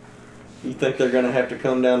 You think they're gonna have to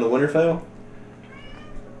come down to Winterfell?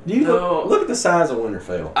 No. Look at the size of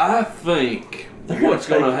Winterfell. I think They're what's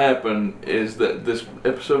gonna going to happen is that this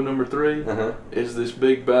episode number 3 Uh-huh. is this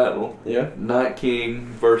big battle. Yeah. Night King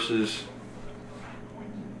versus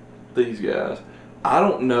these guys. I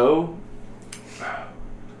don't know.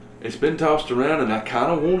 It's been tossed around, and I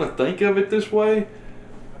kind of want to think of it this way.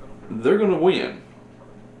 They're going to win.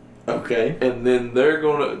 Okay. And then they're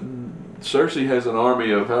going to... Cersei has an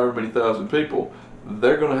army of however many thousand people.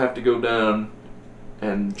 They're going to have to go down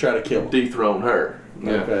and Try to kill him. dethrone her.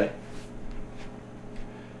 Okay.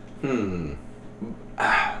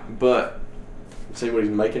 But See what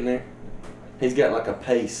he's making there? He's got like a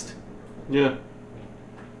paste. Yeah.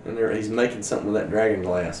 And he's making something with that dragon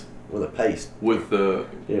glass. With a paste. with the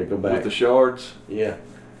Yeah, go back. with the shards. Yeah.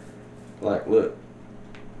 Like, look.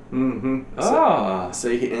 Mm-hmm.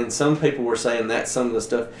 See, and some people were saying that's some of the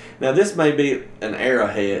stuff. Now, this may be an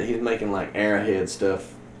arrowhead. He's making like arrowhead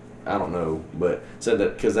stuff. I don't know. But said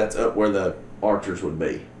that because that's up where the archers would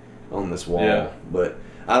be on this wall. Yeah. But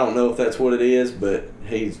I don't know if that's what it is. But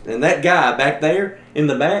and that guy back there in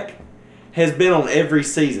the back has been on every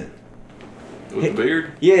season. With the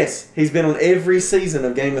beard. Yes, he's been on every season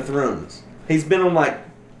of Game of Thrones. He's been on like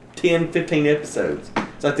 10, 15 episodes.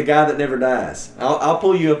 It's like the guy that never dies. I'll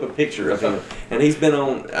pull you up a picture of him. And he's been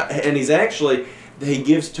on, and he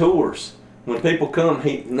gives tours. When people come,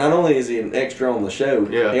 he not only is he an extra on the show,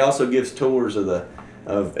 Yeah. he also gives tours of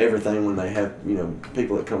everything when they have,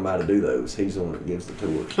 people that come by to do those. He's the one that gives the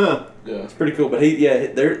tours. Huh. Yeah. It's pretty cool. But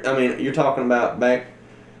you're talking about back,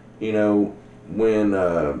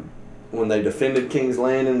 when they defended King's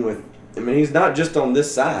Landing he's not just on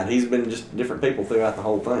this side. He's been just different people throughout the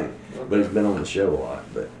whole thing. But he's been on the show a lot.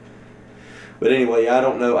 But anyway, I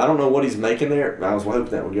don't know what he's making there. I was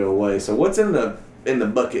hoping that would go away. So what's in the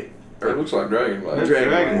bucket? It looks like dragon glass. Dragon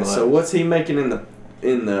glass. glass. So what's he making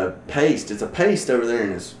in the paste? It's a paste over there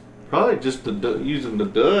in his. Probably just using the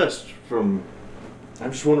dust from.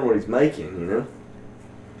 I'm just wondering what he's making.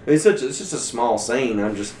 It's just a small scene. I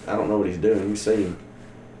don't know what he's doing. You see him.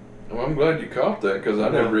 Well, I'm glad you caught that because I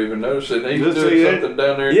Yeah. never even noticed it. And he's Just doing see it? something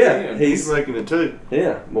down there at Yeah, the end. He's making it too.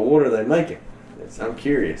 Yeah, but what are they making? I'm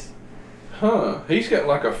curious. Huh. He's got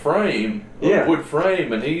like a frame, Yeah. a wood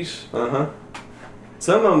frame, and he's...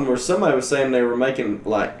 Some of them somebody was saying they were making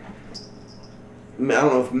like, I don't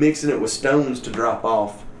know if mixing it with stones to drop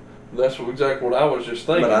off, That's exactly what I was just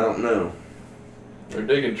thinking. but I don't know. They're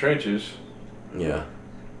digging trenches. Yeah.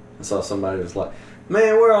 I saw somebody was like,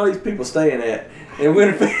 man, where are all these people staying at? And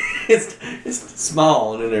Winterfell, it's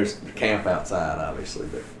small, and then there's the camp outside, obviously,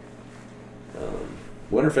 but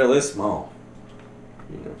Winterfell is small,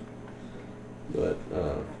 But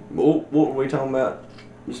what were we talking about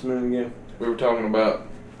just a minute ago? We were talking about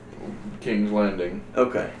King's Landing.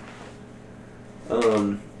 Okay.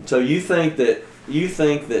 So you think that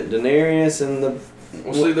Daenerys and the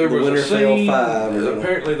Well, see, there the was a Winterfell scene. 5 are gonna-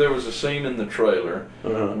 Apparently, there was a scene in the trailer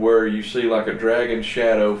Uh-huh. where you see like a dragon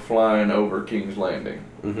shadow flying over King's Landing.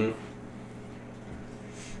 Mhm.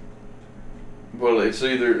 Well, it's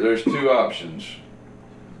either there's two options.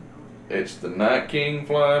 It's the Night King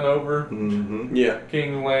flying over Mm-hmm. Yeah.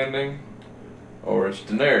 King's Landing, or it's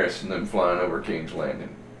Daenerys and them flying over King's Landing.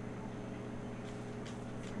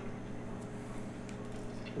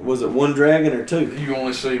 Was it one dragon or two? You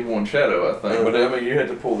only see one shadow, I think, but I mean you had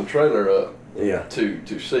to pull the trailer up Yeah.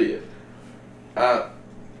 to see it.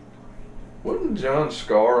 Wasn't John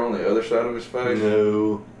Scar on the other side of his face?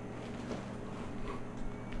 No.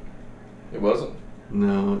 It wasn't.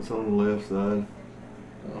 No, it's on the left side.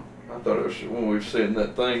 I thought it was when we were seeing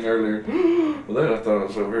that thing earlier. Well, then I thought it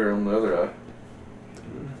was over here on the other eye.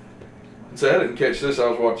 See, I didn't catch this. I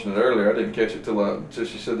was watching it earlier. I didn't catch it till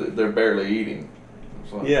she said that they're barely eating. I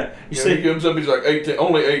was like, Yeah. You see, he comes up. He's like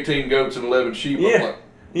only 18 goats and 11 sheep. Yeah. I'm like,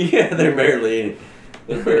 Yeah, they're barely eating.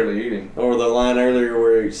 they're barely eating. Or the line earlier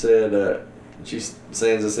where he said,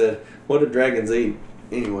 Sansa said, "What do dragons eat?"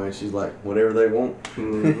 Anyway, she's like, "Whatever they want."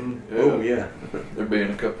 Mm-hmm. Oh yeah. They're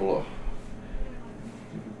being a couple of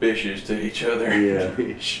bitches to each other. Yeah.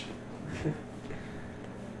 Fish.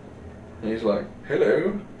 He's like,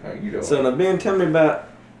 "Hello, how you doing?" So now Ben, tell me about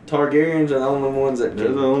Targaryens are the only ones that They're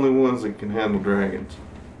the only ones that can handle dragons.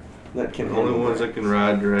 can The only ones that can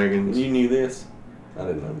ride dragons. You knew this? I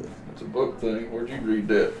didn't know this. It's a book thing. Where'd you read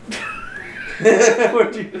that?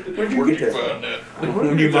 Where'd you Where'd get that? find that?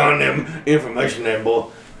 Where'd you find them information, there, boy?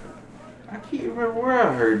 I can't remember where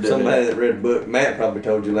I heard that. Somebody that read a book. Matt probably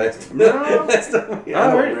told you last time. No. Last time.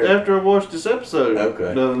 I heard it after I watched this episode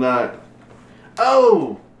Okay. the other night.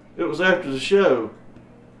 Oh, it was after the show.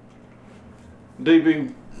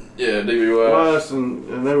 DB Yeah, DB Wise. Weiss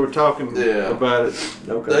and they were talking Yeah. about it.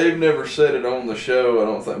 Okay. They've never said it on the show, I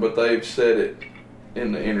don't think, but they've said it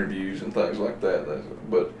in the interviews and things like that.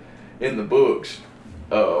 But in the books,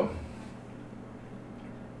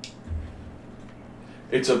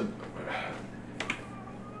 it's a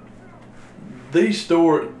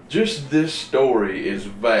this story is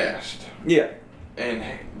vast, Yeah. and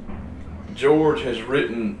George has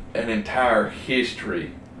written an entire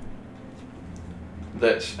history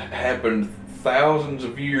that's happened thousands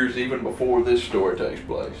of years even before this story takes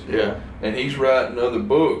place. Yeah. And he's writing other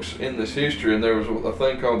books in this history, and there was a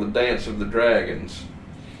thing called the Dance of the Dragons,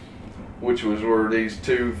 which was where these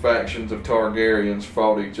two factions of Targaryens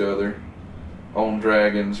fought each other on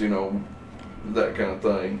dragons, you know, that kind of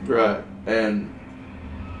thing. Right. And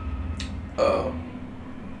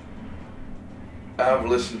I've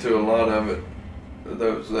listened to a lot of it,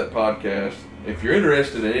 that podcast. If you're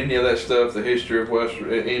interested in any of that stuff, the history of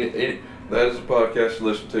Westeros, that is a podcast to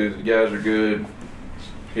listen to. The guys are good.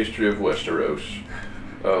 History of Westeros.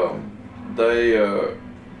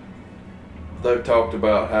 They've talked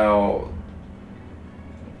about how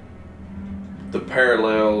the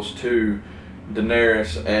parallels to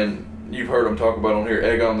Daenerys, and you've heard them talk about on here,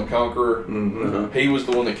 Aegon the Conqueror. Mm-hmm. He was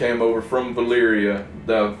the one that came over from Valyria.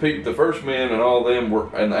 The first men and all them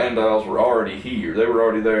and the Andals were already here. They were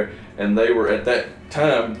already there, and they were at that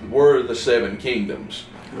time were the Seven Kingdoms.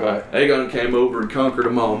 Right. Aegon came over and conquered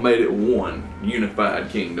them all, made it one unified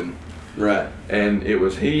kingdom. Right. And it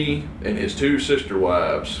was he and his two sister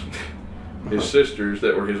wives, his sisters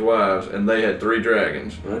that were his wives, and they had 3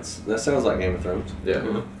 dragons. That sounds like Game of Thrones. Yeah.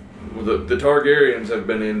 Mm-hmm. Well, the Targaryens have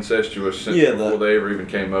been incestuous since before they ever even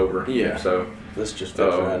came over. Yeah. So Let's just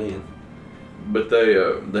fits right in. But they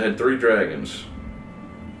had 3 dragons.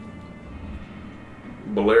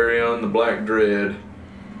 Balerion the Black Dread,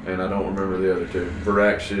 and I don't remember the other 2.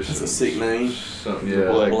 Varaxis. That's a sick name. Something, The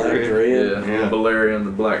yeah. Black Black Dread. Dread. Yeah. Balerion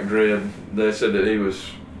the Black Dread. They said that he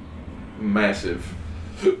was massive.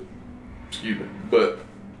 Excuse me. But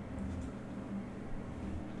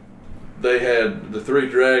they had the 3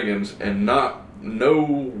 dragons, and no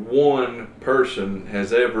one person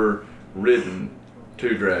has ever ridden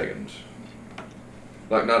 2 dragons.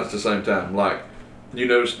 Like, not at the same time. Like, you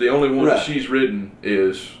notice the only one that she's ridden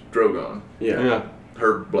is Drogon, Yeah. Yeah.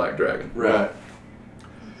 her black dragon. Right.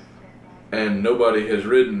 And nobody has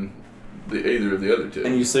ridden either of the other 2.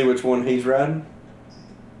 And you see which one he's riding?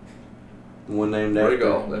 The one named after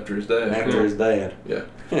Rhaegal, after his dad. after his dad. Yeah.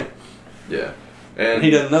 Yeah. And And he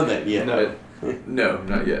doesn't know that yet. No. No,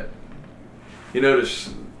 not yet. You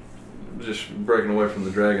notice, just breaking away from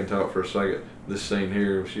the dragon talk for a second, this scene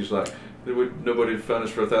here, she's like, nobody found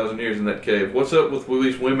us for 1,000 years in that cave. What's up with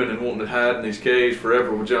these women and wanting to hide in these caves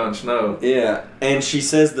forever with Jon Snow? Yeah, and she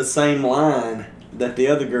says the same line that the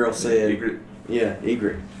other girl said. Ygritte. Yeah,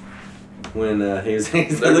 Ygritte. When he's They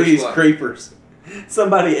look were at these like- creepers.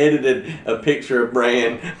 Somebody edited a picture of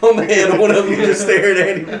Bran on the head of one of them, just staring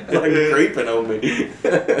at him like creeping on me.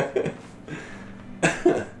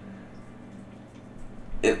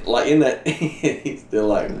 Like in that, he's still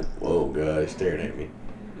like, "Whoa, God, he's staring at me."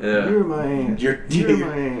 Yeah. You're my aunt. You're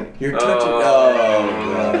my aunt. You're touching. Oh,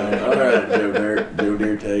 God! All right, Joe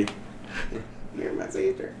Dirty. You're my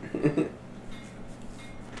sister.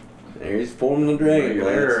 There he's forming the dragon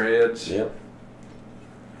glass. Airheads. Yep.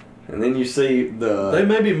 And then you see the. They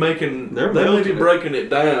may be making. They're They may be melting it. breaking it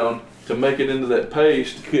down to make it into that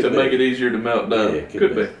paste Could to be. make it easier to melt down. Yeah,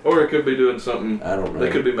 could be. Or it could be doing something. I don't know. They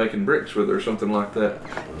could be making bricks with it or something like that.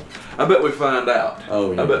 I bet we find out.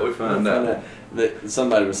 Oh yeah. I bet we find out. That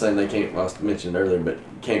somebody was saying they can't. I mentioned earlier, but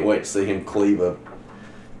can't wait to see him cleave a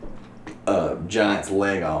giant's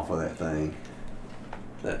leg off with that thing.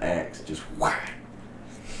 That axe, just whack.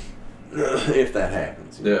 If that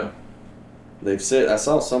happens. Yeah. They've said. I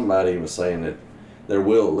saw somebody was saying that there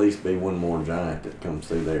will at least be one more giant that comes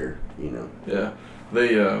through there. You know. Yeah.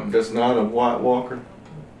 The That's not a White Walker.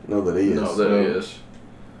 No, that is. no, that is.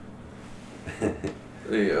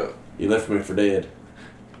 The You left me for dead.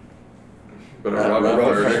 but Right, Robert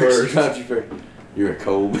Robert first. first. You're a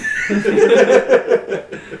cold. I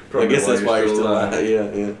Probably guess that's why you're still alive.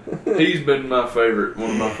 Yeah, yeah. He's been my favorite, one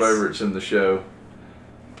of my favorites in the show.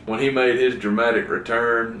 When he made his dramatic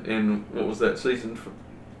return in, what was that, season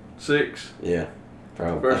 6? Yeah.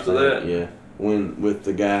 Probably. First I of think, that? Yeah. When with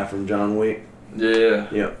the guy from John Wick. Yeah.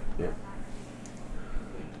 Yep. Yep.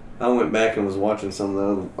 I went back and was watching some of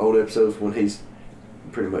the other old episodes when he's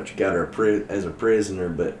pretty much got her as a prisoner,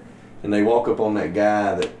 and they walk up on that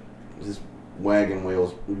guy that his wagons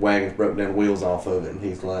broke down wheels off of it, and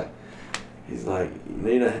he's like,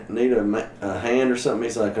 need a hand or something.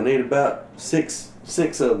 He's like, I need about six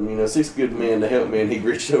of them, 6 good men to help me, and he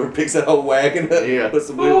reaches over and picks that whole wagon up, Yeah. puts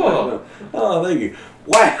the wheel on. Oh, thank you.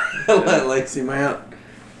 Wow, that lays him out.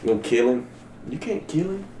 You gonna kill him? You can't kill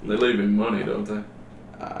him. They leave him money, don't they?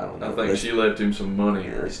 I don't know. I think she left him some money.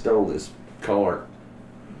 They stole his cart,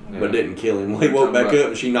 Yeah. but didn't kill him. He woke back up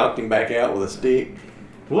and she knocked him back out with a stick.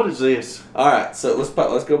 What is this? All right, so let's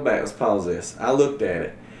go back. Let's pause this. I looked at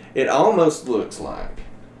it. It almost looks like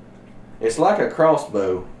it's like a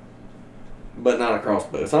crossbow, but not a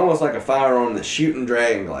crossbow. It's almost like a firearm that's shooting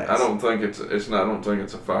dragon glass. I don't think it's not. I don't think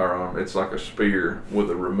it's a firearm. It's like a spear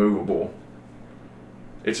with a removable.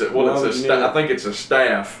 It's a I think it's a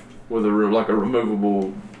staff with like a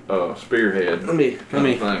removable spearhead. Let me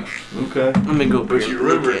Thing. Okay. let me go. But you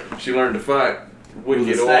remember, she learned to fight wicked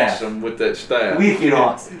With a staff. awesome with that staff. Wicked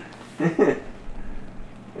awesome.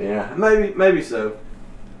 Yeah, maybe so.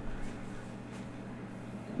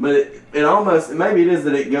 But it almost, maybe it is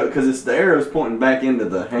that it go, because it's the arrow's pointing back into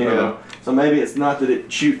the handle. Yeah. So maybe it's not that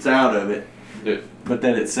it shoots out of it, It, but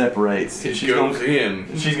that it separates. it She's goes gonna,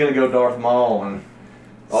 in. she's gonna go Darth Maul and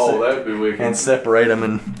That'd be wicked. and separate them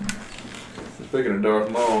and. Speaking of Darth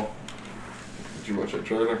Maul, did you watch that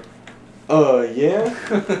trailer? Yeah.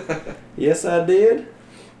 Yes, I did.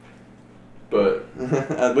 But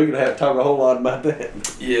We could have talk a whole lot about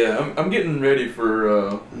that. yeah, I'm getting ready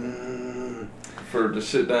for Mm, to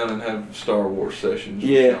sit down and have Star Wars sessions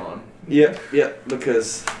Yeah. with Sean. Yep.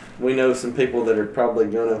 Because we know some people that are probably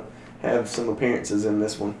gonna have some appearances in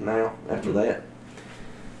this one now. After that.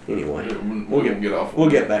 Anyway. We'll get off. we'll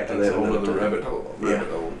get back to That's that a whole another other time. rabbit hole. Yeah. Rabbit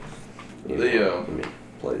hole. Anyway, The, let me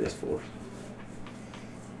play this for us.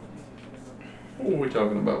 What were we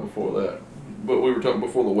talking about before that? But we were talking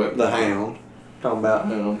before the weapon. The Hound. Talking about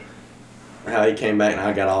Hound. how he came back and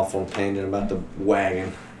I got off on tangent about the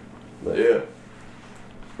wagon. But Yeah.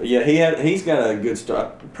 But yeah, he's got a good story.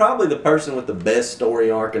 Probably the person with the best story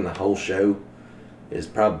arc in the whole show is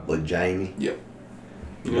probably Jamie. Yep.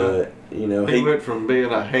 But He went from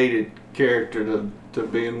being a hated character to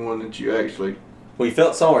being one that you actually. well, you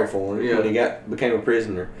felt sorry for him Yeah. when he became a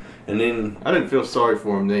prisoner, and then I didn't feel sorry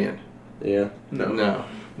for him then. yeah, No.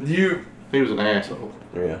 You He was an asshole.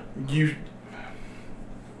 yeah, you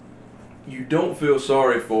don't feel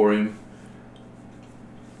sorry for him,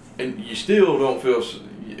 and you still don't feel.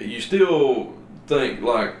 You still think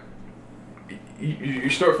like you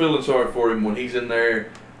start feeling sorry for him when he's in there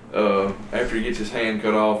after he gets his hand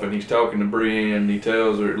cut off and he's talking to Brienne and he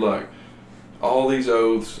tells her like all these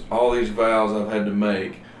oaths, all these vows I've had to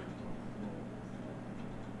make.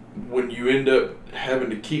 When you end up having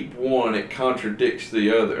to keep one, it contradicts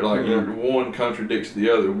the other. Like one contradicts the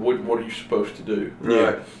other. What are you supposed to do?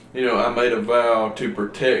 Right. I made a vow to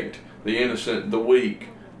protect the innocent, the weak,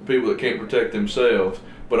 the people that can't protect themselves.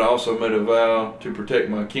 But I also made a vow to protect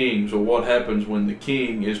my king. So what happens when the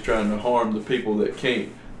king is trying to harm the people that can't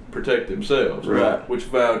protect themselves? Right. Which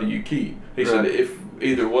vow do you keep? He Right. said, if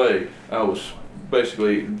either way, I was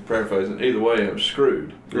basically paraphrasing. Either way, I was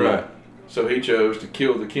screwed. Right. So he chose to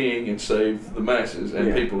kill the king and save the masses, and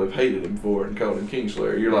Yeah. people have hated him for it and called him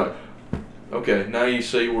Kingslayer. You're like, okay, now you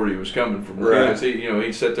see where he was coming from. Right. Because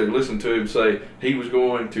he sat there and listened to him say he was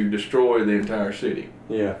going to destroy the entire city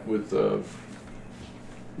yeah. with The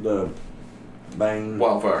Bane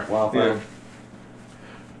wildfire. Wildfire. Yeah.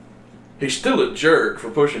 He's still a jerk for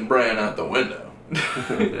pushing Bran out the window.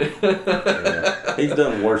 Yeah. He's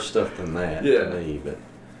done worse stuff than that Yeah. to me, but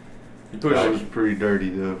He That pushed was pretty dirty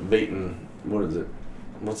though. beating, what is it?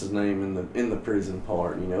 What's his name in the prison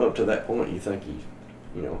part? You know, up to that point, you think he,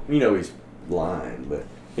 you know he's lying, but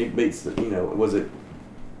he beats the, was it?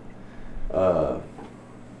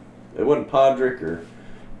 It wasn't Podrick, or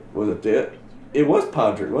was it that? It was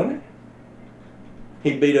Podrick, wasn't it?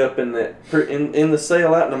 He beat up in the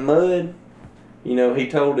cell out in the mud. He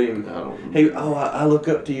told him. I look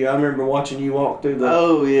up to you. I remember watching you walk through the.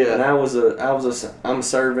 Oh yeah. And I'm a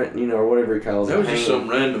servant, or whatever he calls it. That was just some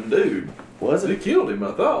random dude. Was They it? killed him,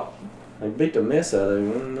 I thought. They beat the mess out of him.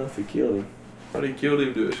 I don't know if he killed him. But he killed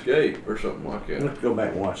him to escape or something like I that. have to go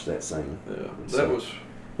back and watch that scene. Yeah, that was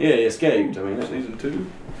Yeah, he escaped. I mean, season 2.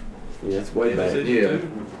 yeah, it's way back. Season Yeah.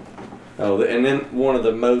 2. Oh, and then one of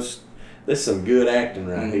the most. This is some good acting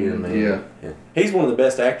right here, man. Yeah. He's one of the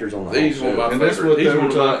best actors on the whole He's one of show. my And that's favorite. what He's they were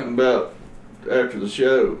one of my- talking about after the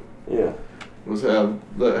show, Yeah. was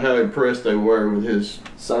how impressed they were with his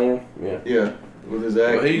Sam. Yeah. with his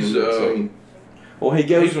acting. Well, he's, in that scene. Well, he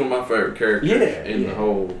goes. He's one of my favorite characters in the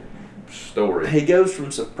whole story. He goes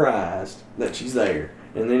from surprised that she's there,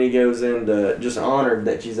 and then he goes into just honored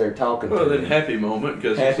that she's there talking Well, to then him. happy moment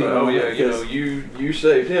because Happy oh moment, yeah, you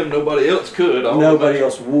saved him. Nobody else could. Nobody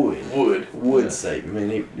else would would. Yeah. Save him. I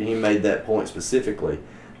mean, he made that point specifically.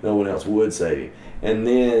 No one else would save him. And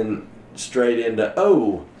then straight into,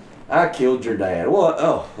 I killed your dad. What?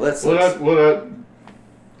 Oh, that's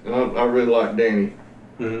I really like Danny.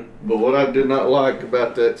 Mhm. But what I did not like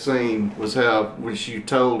about that scene was how when she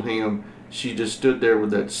told him, she just stood there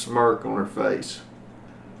with that smirk on her face.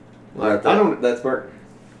 Like That's Bert.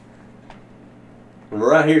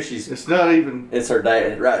 Right here, she's. It's not even. It's her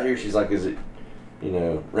dad. Right here, she's like, is it,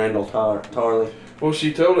 Randall Tarley? Well,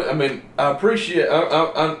 she told it. I mean, I appreciate.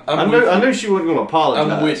 I knew she wasn't going to apologize.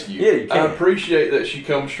 I'm with you. Yeah, you I can. appreciate that she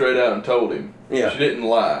come straight out and told him. Yeah. She didn't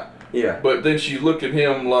lie. Yeah. But then she looked at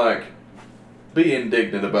him like, be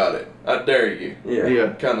indignant about it. I dare you. Yeah.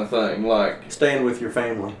 Yeah. Kind of thing. Like, Stand with your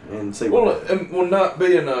family and see what. well, not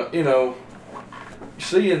being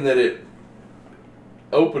seeing that it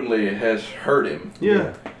openly has hurt him.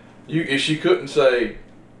 Yeah. If she couldn't say,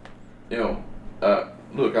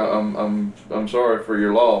 look, I'm sorry for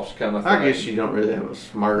your loss, kind of thing. I guess she don't really have a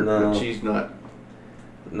smirk, No. but she's not.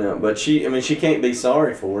 No, but she can't be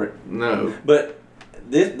sorry for it. No. But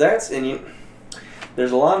there's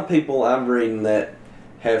a lot of people I'm reading that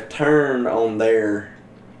have turned on their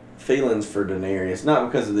feelings for Daenerys,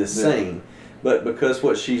 not because of this Yeah. scene, but because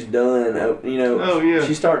what she's done. Oh, yeah.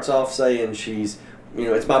 She starts off saying she's,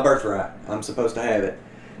 it's my birthright. I'm supposed to have it.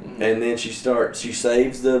 Mm-hmm. And then she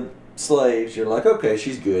saves the slaves. You're like, okay,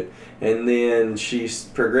 she's good. And then she's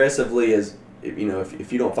progressively if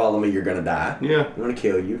you don't follow me, you're gonna die. Yeah. I'm gonna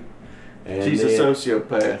kill you. And She's then, a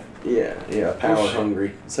sociopath. Yeah, power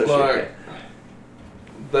hungry. Like,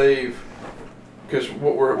 because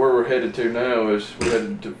where we're headed to now is we're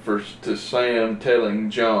headed to Sam telling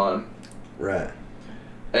John, Right.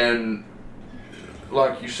 and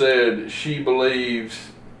like you said, she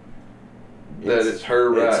believes that it's her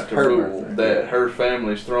right to her rule, birthright, that yeah. her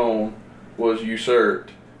family's throne was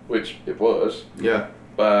usurped, which it was, Yeah.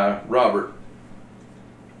 by Robert,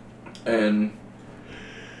 and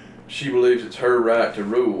she believes it's her right to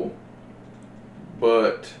rule,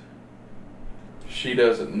 but she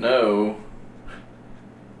doesn't know.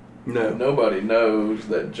 No. Nobody knows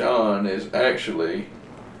that John is actually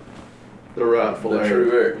The rightful the heir.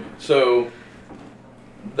 true heir. So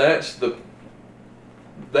that's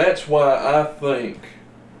why I think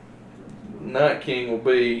Night King will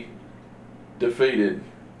be defeated.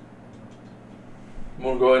 I'm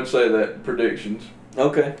gonna go ahead and say that predictions.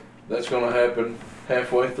 Okay. That's gonna happen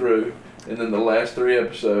halfway through, and then the last 3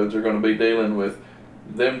 episodes are gonna be dealing with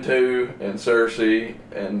them two and Cersei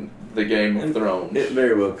and the Game of Thrones. It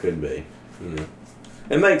very well could be.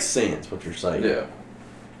 It makes sense what you're saying. Yeah.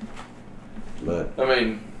 But I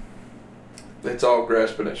mean, it's all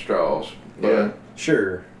grasping at straws. But, Yeah.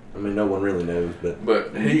 sure. I mean, no one really knows,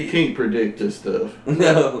 but You he. can't predict this stuff.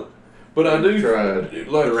 no. But I do. Tried.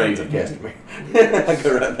 Like The Reigns you- of Castamere. I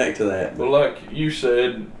go right back to that. Well, like you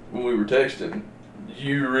said when we were texting,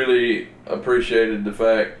 you really appreciated the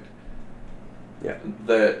fact Yeah.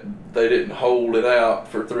 that they didn't hold it out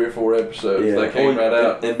for 3 or 4 episodes. Yeah. They came right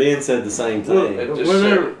out. And Ben said the same Well, thing. it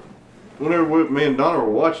just whenever me and Donna were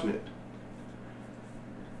watching it,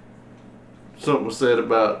 something was said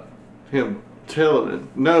about him telling it.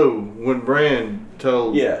 No, when Bran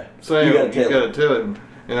told Yeah. Sam, You you gotta tell gotta tell him.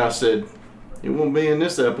 And I said, it won't be in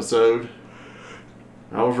this episode.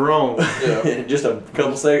 I was wrong. Yeah. Just a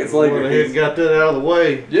couple seconds Went later. ahead and got that out of the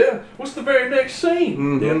way. Yeah. What's the very next scene?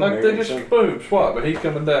 Mhm. Yeah. Like they Very just next boom, swap, but he's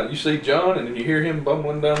coming down. You see John, and then you hear him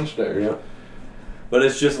bumbling down the stairs. Yeah. But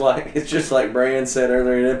it's just like Brian said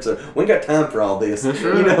earlier in the episode. We ain't got time for all this. That's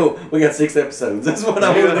You right. know, we got 6 episodes. That's what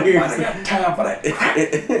I want to hear. I got time for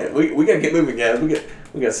that. we gotta get moving, guys.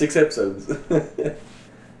 We got 6 episodes.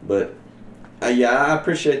 But yeah, I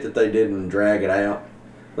appreciate that they didn't drag it out.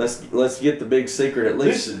 Let's get the big secret at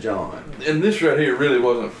least to John. And this right here really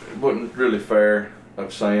wasn't really fair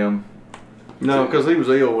of Sam. No, because he was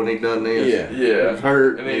ill when he done this. Yeah. He Yeah. was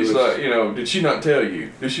hurt. And he he's was, like, you know, did she not tell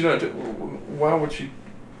you? Did she not tell? Why would she?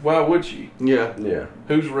 Why would she? yeah. Yeah.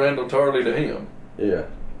 Who's Randall Tarley to him? Yeah.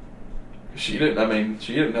 She didn't. I mean,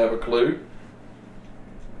 she didn't have a clue.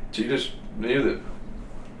 She just knew that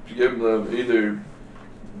she gave him the either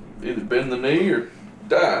bend the knee or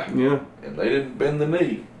die, Yeah. and they didn't bend the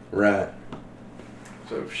knee. Right.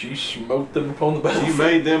 So she smote them upon the She battlefield.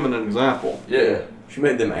 made them an example. Yeah. She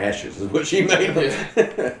made them ashes, is what she made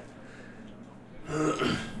them.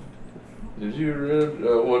 Did you read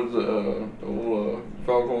what old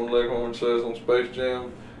Foghorn Leghorn says on Space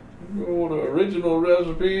Jam? You want an original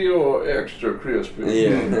recipe or extra crispy?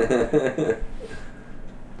 Yeah.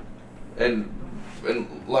 And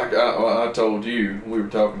like I told you, we were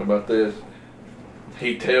talking about this.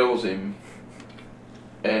 He tells him,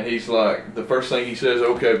 and he's like, the first thing he says,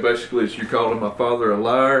 okay, basically, is you're calling my father a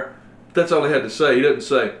liar. That's all he had to say. He doesn't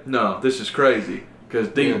say, no, this is crazy, because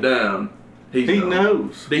deep Yeah. down, He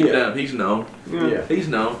knows. Deep Yeah. down, he's known. Yeah. He's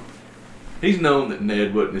known. He's known that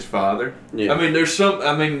Ned wasn't his father. Yeah. I mean, there's some.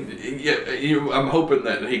 I mean, I'm hoping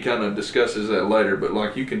that he kind of discusses that later. But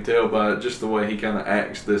like, you can tell by just the way he kind of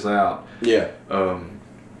acts this out. Yeah. You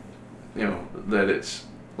know that it's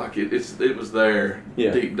like it was there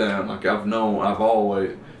Yeah. deep down. Like I've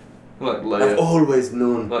always like Leia. I've always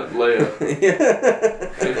known. Like Leia.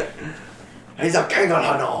 He's a king on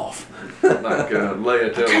an off. Like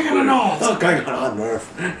Leia tells Luke. The king on earth.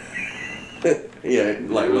 Yeah,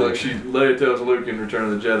 like Leia tells Luke in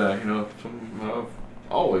Return of the Jedi. You know, I've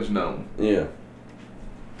always known. Yeah.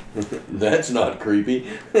 That's not creepy.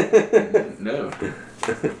 No.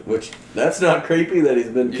 Which, that's not creepy that he's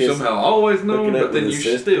been You kissing. somehow always known, hooking up but then with you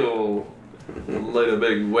his sister. still laid a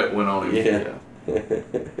big wet one on him. Yeah.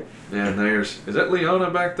 Yeah, and is that Lyanna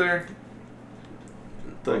back there? I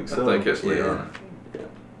think so. I think it's Yeah. Lyanna.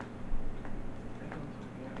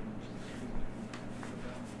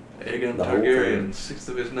 Aegon The whole Targaryen, 6th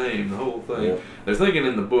of his name, the whole thing. Yeah. They're thinking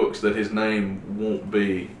in the books that his name won't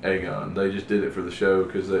be Aegon. They just did it for the show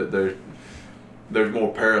because there's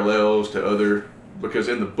more parallels to other. Because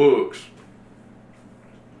in the books,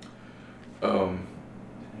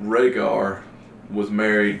 Rhaegar was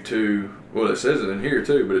married to. Well, it says it in here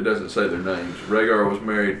too, but it doesn't say their names. Rhaegar was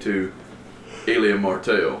married to Elia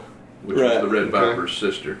Martell, which was Right, the Red okay. Viper's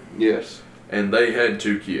sister. Yes. And they had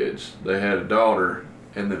 2 kids. They had a daughter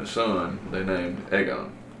and then a son they named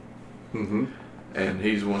Aegon. Mm-hmm. And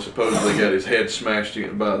he's the one supposedly got his head smashed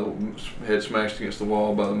against the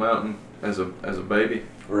wall by the mountain as a baby.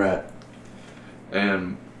 Right.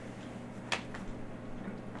 And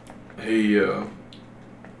he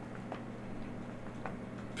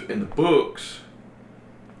in the books,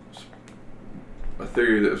 a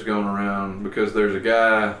theory that was going around because there's a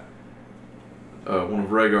guy, one of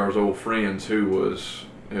Rhaegar's old friends who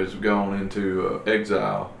has gone into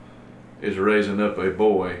exile, is raising up a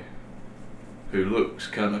boy who looks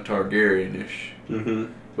kind of Targaryen-ish,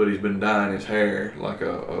 Mm-hmm. but he's been dyeing his hair like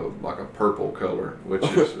a purple color, which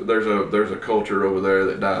is there's a culture over there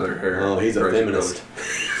that dye their hair. Oh, he's a crazy feminist.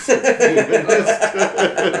 colors.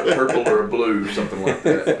 A purple or a blue, something like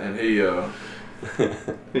that. And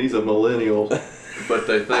He's a millennial. but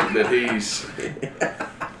they think that he's.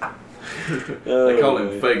 They call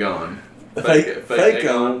him Fagon.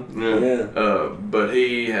 Fagon. Yeah. Yeah. But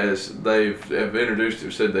they've introduced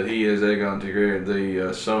him, said that he is Aegon Targaryen,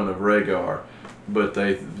 the son of Rhaegar, but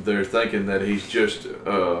they're thinking that he's just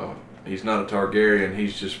he's not a Targaryen,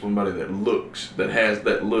 he's just somebody that looks like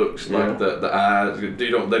the eyes. They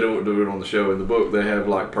don't do it on the show. In the book, they have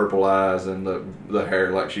like purple eyes and the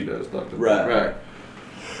hair like she does, like the Right.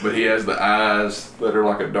 But he has the eyes that are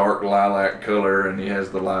like a dark lilac color, and he has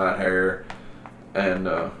the light hair, and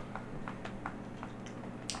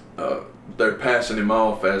they're passing him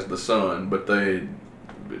off as the son, but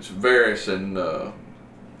it's Varys and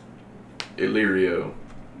Illyrio,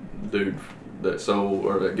 dude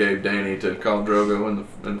that gave Dany to Khal Drogo in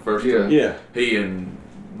the first Yeah. one. Yeah. He and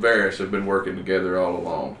Varys have been working together all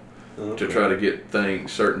along to try to get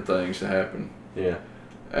certain things to happen. Yeah.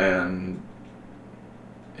 And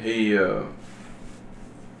he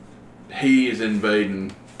he is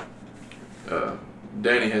invading.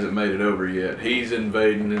 Danny hasn't made it over yet. He's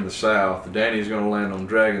invading in the south. Danny's going to land on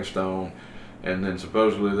Dragonstone, and then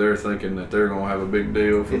supposedly they're thinking that they're going to have a big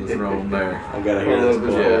deal for the throne there. I gotta hear this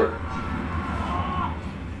part. Yeah.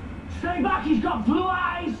 Stay back, he's got blue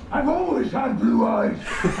eyes! I've always had blue eyes!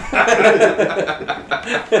 I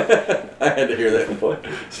had to hear that part.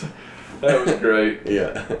 That was great.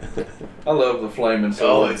 Yeah. I love the flaming Oh,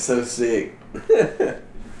 sword. it's so sick.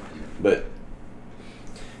 But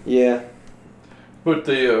yeah, But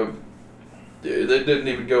they didn't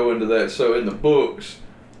even go into that. So in the books,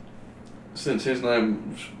 since his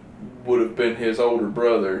name would have been his older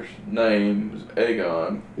brother's name,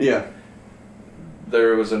 Aegon, yeah,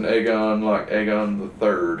 there was an Aegon like Aegon the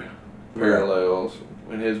Third parallels,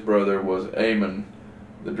 and his brother was Aemon,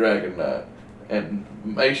 the Dragon Knight, and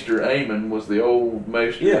Maester Aemon was the old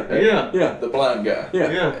Maester, Yeah. the blind guy,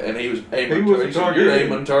 yeah. and he was Aemon. He was a He said, "You're Targaryen."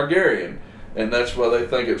 Aemon Targaryen," and that's why they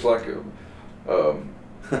think it's like a.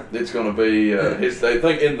 It's gonna be They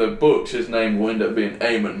think in the books his name will end up being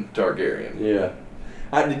Aemon Targaryen. Yeah.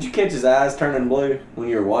 Did you catch his eyes turning blue when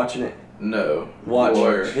you were watching it? No. Watch.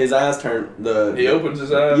 Where? His eyes turn He opens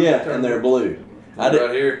his eyes. Yeah, and they're blue. right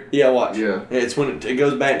here. Yeah, watch. Yeah. It's when it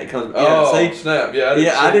goes back and it comes. Oh, Yeah, see? snap! Yeah,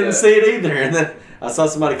 I didn't that. see it either, and then I saw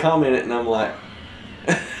somebody comment it, and I'm like,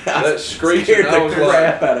 That screeching, scared I the was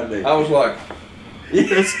crap out of me. I was like,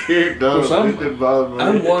 That scared Donovan. Well, It didn't bother me.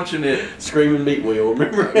 I'm watching it. Screaming meat wheel,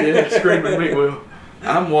 remember? Yeah, screaming meat wheel.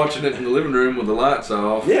 I'm watching it in the living room with the lights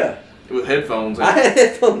off. Yeah. With headphones in. I had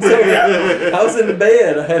headphones on. I was in the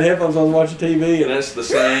bed. I had headphones on watching TV. And And that's the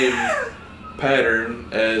same pattern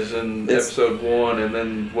as in It's- episode 1, and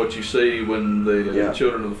then what you see when the Yeah.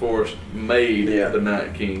 Children of the Forest made Yeah. the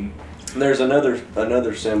Night King. there's another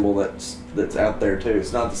symbol that's out there too.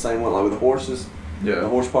 It's not the same one like with the horses. The Yeah.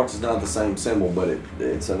 horse parts is not the same symbol, but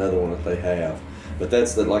it's another one that they have. But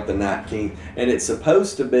that's like the Night King, and it's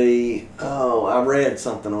supposed to be. Oh, I read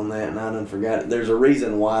something on that and I done forgot it. There's a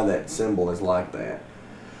reason why that symbol is like that.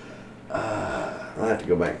 I have to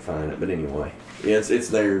go back and find it, but anyway, yeah, it's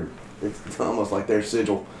their. It's almost like their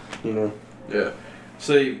sigil, you know. Yeah.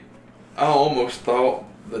 See, I almost thought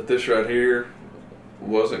that this right here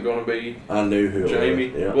wasn't going to be I knew who Jamie.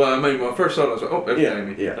 it was. Yeah. Well, I mean, when I first saw it, I was like, oh, that's Yeah,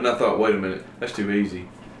 Jamie. yeah. And I thought, wait a minute, that's too easy.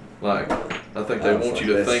 Like, I think they I was want like, you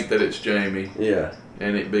to that's- think that it's Jamie Yeah.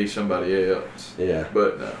 and it be somebody else. Yeah.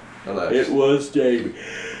 But no, alas, It was Jamie.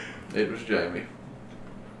 it was Jamie.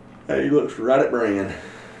 Hey, he looks right at Bran.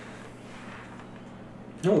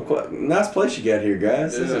 Oh, quite nice place you got here,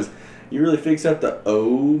 guys. This Yeah. is you really fix up the.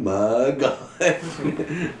 Oh my god.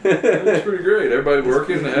 It's pretty great. Everybody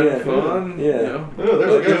working, having Yeah. fun. Yeah. You know. Oh,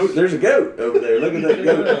 there's Look, a goat. there's a goat over there. Look at that Check it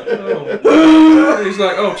out. goat. Oh. He's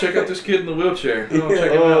like, oh, check out this kid in the wheelchair. Oh,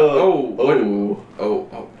 check him out. Oh. Oh, wait a minute. Oh,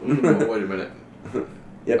 wait a minute.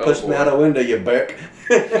 Yeah, push Oh, me boy. out a window, you beck.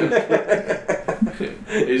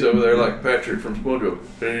 He's over there like Patrick from SpongeBob.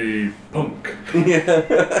 Hey, punk.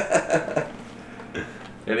 Yeah.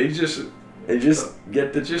 And he's just And just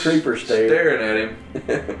get the just creeper stare. staring at him,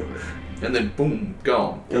 and then boom,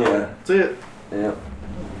 gone. Yeah. That's it. Yeah.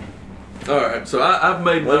 All right, so I've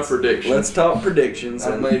made my prediction. Let's talk predictions.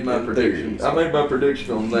 I've and- made my and prediction. theories. I made my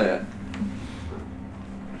prediction on that.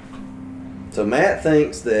 So Matt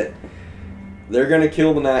thinks that they're going to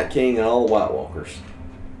kill the Night King and all the White Walkers,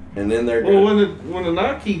 and then they're Well, going. when the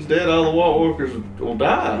Night King's dead, all the White Walkers will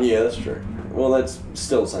die. Yeah, that's true. Well, that's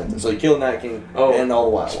still the same thing. So you kill the Night King Oh, and all the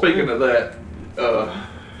White Walkers. Speaking of that,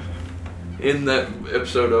 in that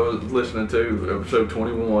episode I was listening to, episode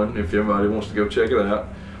 21, if everybody wants to go check it out,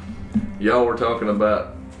 y'all were talking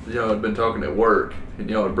about, y'all had been talking at work, and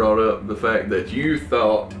y'all had brought up the fact that you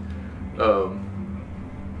thought, Oh,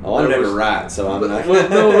 I'm there never was- right, so I'm not. well,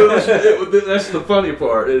 no, that's the funny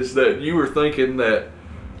part, is that you were thinking that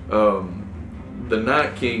the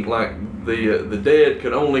Night King, like the dead,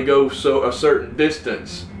 could only go so a certain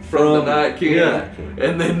distance from the Night King, yeah.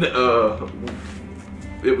 and then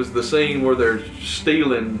it was the scene where they're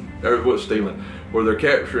where they're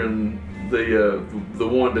capturing the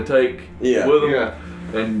one to take Yeah. with them, Yeah.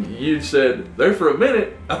 and you said there for a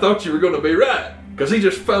minute I thought you were going to be right. Because he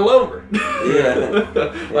just fell over.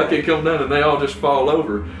 Yeah. Like he come down and they all just fall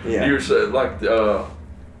over. Yeah. You were like,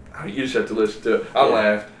 you just have to listen to it. I Yeah.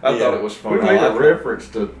 laughed. I Yeah. thought it was We funny. made I a like reference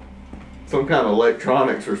to some kind of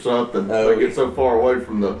electronics or something. Oh, They get so far away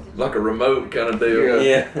from the. Like a remote kind of deal.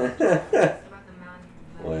 Yeah. Yeah.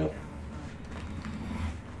 Well.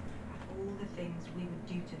 All the things we would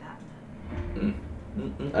do to that man.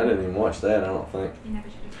 Mm-mm. I didn't even watch that, I don't think. You never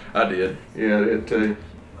should have. I did. Yeah, it too.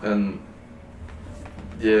 And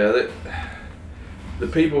yeah, the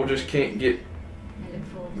people just can't get I look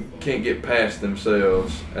forward to seeing can't get past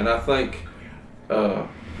themselves, and I think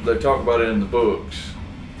they talk about it in the books,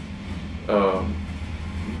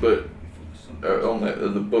 but on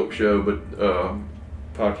the book show, but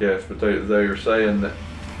podcast. But they are saying that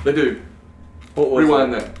they do. What was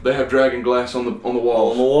Rewind that? that. They have dragon glass on the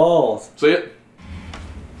walls. On the walls. See it?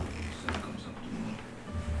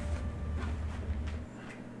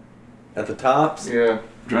 At the tops? Yeah.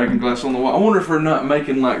 Dragon glass on the wall. I wonder if they're not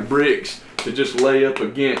making like bricks to just lay up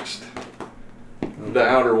against the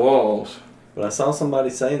outer walls. But I saw somebody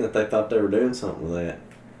saying that they thought they were doing something with that.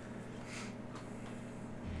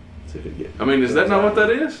 See if it get. I mean, is that not what that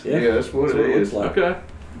is? Yeah, Yeah, that's what it looks is. like. Okay.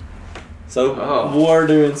 So Oh. we're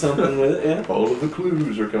doing something with it, yeah. All of the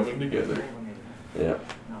clues are coming together. Yeah.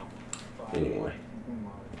 Anyway.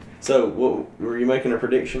 So, what were you making a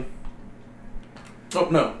prediction? Oh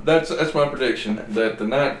no, that's my prediction. That the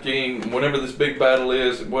Night King, whenever this big battle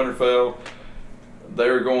is at Winterfell,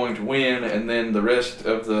 they're going to win, and then the rest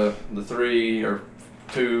of the 3 or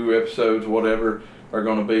 2 episodes, whatever, are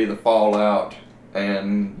going to be the fallout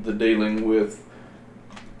and the dealing with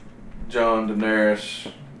Jon, Daenerys,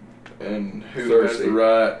 and who has Cersei. the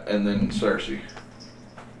right, and then Cersei.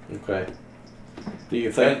 Okay. Do you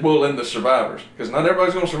think? And the survivors, because not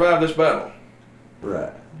everybody's going to survive this battle.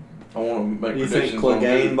 Right. I want to make You think predictions on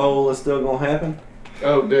Clegane who. Bowl is still gonna happen?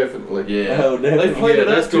 Oh, definitely. Yeah. Oh, definitely. They played Yeah, it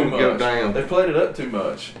up that's too gonna go much. down. They played it up too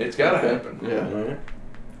much. It's got to Okay. happen. Yeah. Alright.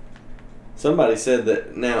 Somebody said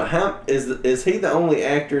that. Now, how is he the only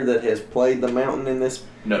actor that has played the Mountain in this?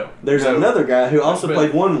 No. There's No. another guy who also been-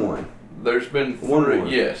 played one. There's been 3. One more.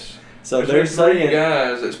 Yes. So There's they're been 3 saying.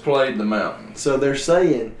 guys that's played the Mountain. So they're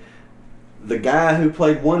saying the guy who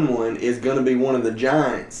played one is going to be one of the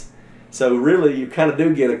giants. So really, you kind of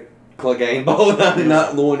do get a Clegane Bowl.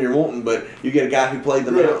 Not the one you're wanting, but you get a guy who played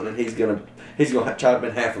the Yeah. Mountain, and he's gonna chop in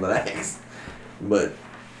half of that axe. But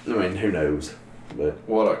I mean, who knows? But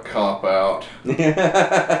What a cop out.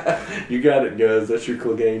 you got it, guys. That's your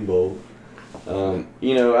Clegane Bowl.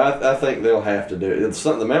 You know, I think they'll have to do it.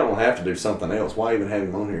 The Mountain will have to do something else. Why even have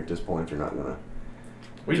him on here at this point if you're not gonna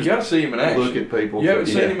Well, you Just got to see him in action. Look at people. You haven't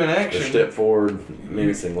Yeah. seen him in or action. step forward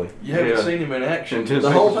menacingly? You haven't Yeah. seen him in action Until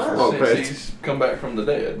The whole time. Oh, since past- he's come back from the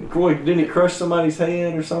dead. Boy, didn't he crush somebody's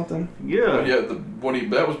head or something? Yeah. Yeah,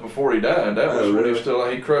 that was before he died. That was Oh, when he really? was still.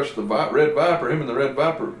 He crushed the Red Viper. Him and the Red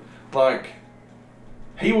Viper, like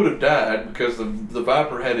he would have died because the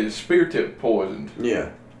Viper had his spear tip poisoned. Yeah.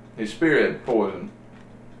 His spear had poison,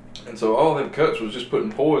 and so all them cuts was just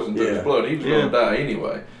putting poison through Yeah. his blood. He was Yeah. going to die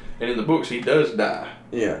anyway. And in the books, he does die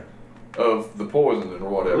Yeah. of the poison or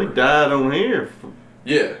whatever. We died on here.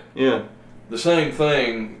 Yeah, Yeah. the same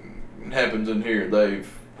thing happens in here.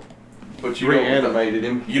 But you don't. Reanimated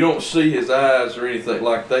him. You don't see his eyes or anything.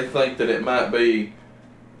 Like they think that it might be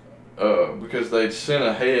because they'd sent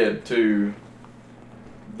a head to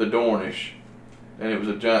the Dornish, and it was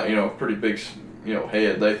a giant, pretty big,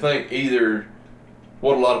 head. They think either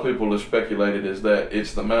what a lot of people have speculated is that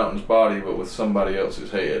it's the Mountain's body, but with somebody else's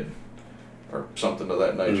head, or something of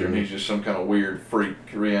that nature, and he's just some kind of weird freak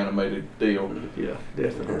reanimated deal. Yeah,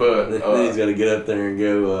 definitely. But then he's got to get up there and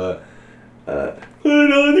go, put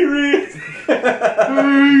it on the wrist.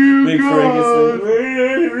 Big Frankenstein. Put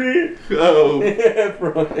it on the wrist.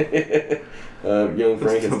 Oh. Young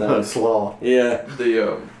Frankenstein. Slaw. Yeah.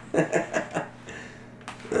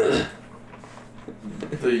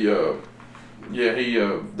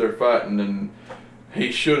 They're fighting, and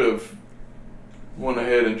he should have went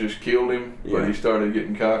ahead and just killed him, Yeah. but he started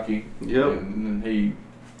getting cocky. Yep. And he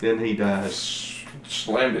Then he died.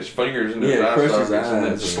 slammed his fingers into his Yeah, eye crushed his sockets and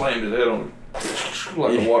then eyes. slammed his head on him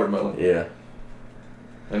like a watermelon. Yeah.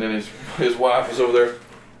 And then his wife was over there.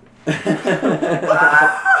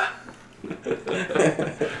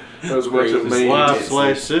 That was a bunch of His mean.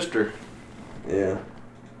 wife / sister. Yeah.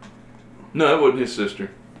 No, that wasn't his sister.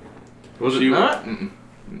 Was She it not? Mm-mm.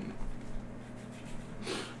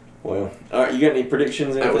 Well, all right. You got any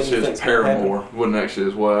predictions? That was Anything you his think's gonna happen? paramour. Wasn't actually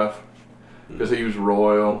his wife. Because he was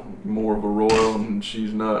royal, more of a royal, and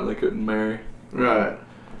she's not. They couldn't marry. Right.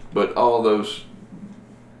 But all those,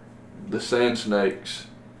 the sand snakes,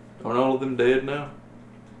 aren't all of them dead now?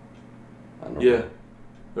 I don't Yeah, know.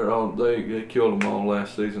 they're all. They killed them all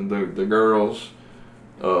last season. The girls,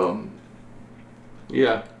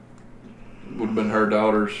 Yeah. would have been her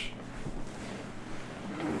daughters.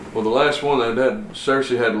 Well, the last one that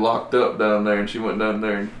Cersei had locked up down there, and she went down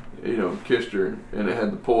there and kissed her, and it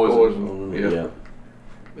had the poison. Yeah. Yeah.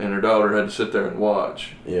 And her daughter had to sit there and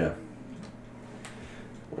watch. Yeah.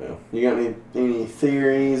 Well, you got any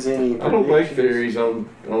theories? Any? I don't make predictions? theories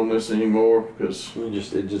on this anymore because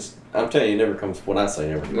I'm telling you, it never comes. What I say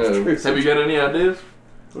never comes No. true. Have you got any ideas?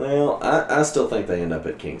 Well, I still think they end up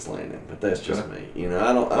at King's Landing, but that's just me. You know,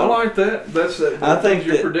 I like that. I think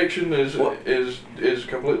your that- prediction is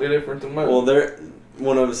completely different than mine. Well,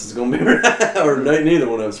 one of us is going to be right, or neither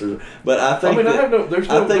one of us are. But I think I have no. There's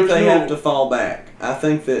no. I think there's they no, have to fall back. I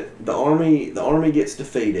think that the army gets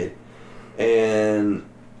defeated, and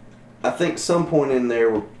I think some point in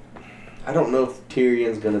there, I don't know if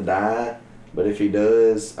Tyrion's going to die, but if he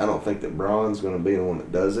does, I don't think that Bronn's going to be the one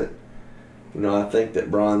that does it. You know, I think that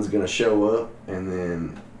Bronn's going to show up,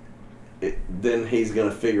 and then he's going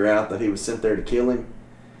to figure out that he was sent there to kill him,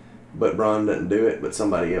 but Bronn doesn't do it, but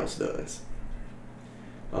somebody else does.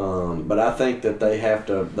 But I think that they have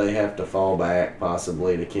to fall back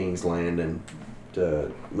possibly to King's Landing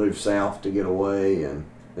to move south to get away, and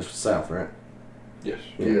it's south, right? Yes.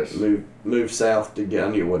 Yeah, Yes. Move south to get. I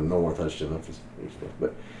knew it wasn't north. I just didn't know if it's east,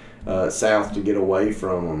 but south to get away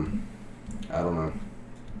from them. I don't know.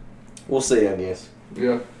 We'll see, I guess.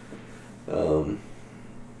 Yeah.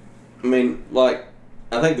 I mean, like,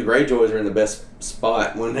 I think the Greyjoys are in the best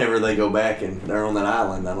spot whenever they go back and they're on that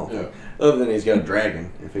island. I don't think. Other than he's got a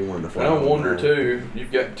dragon, if he wanted to fly. And I on the wonder island. too.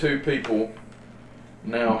 You've got two people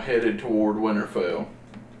now headed toward Winterfell,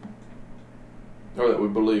 or that we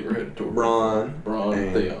believe are headed toward Bronn Bronn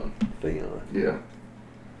and and- Theon. Theon. Yeah.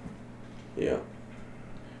 Yeah.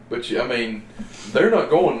 But I mean, they're not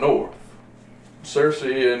going north.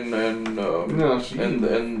 Cersei and No, she.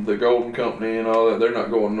 and the Golden Company and all that, they're not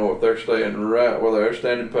going north. They're staying right where they're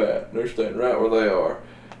standing pat. They're staying right where they are.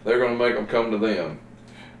 They're going to make them come to them.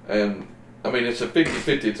 And, I mean, it's a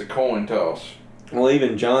 50-50. It's a coin toss. Well,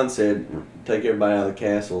 even John said, take everybody out of the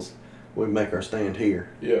castles. We make our stand here.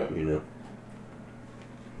 Yeah. You know.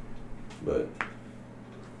 But,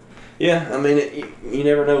 yeah, I mean, you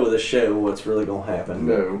never know with a show what's really going to happen.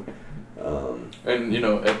 No. And, you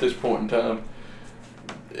know, at this point in time,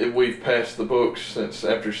 we've passed the books since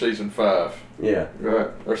after season 5. Yeah. Right.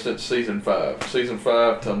 Or since season 5. Season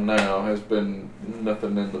 5 till now has been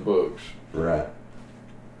nothing in the books. Right.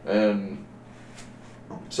 And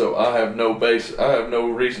so I have no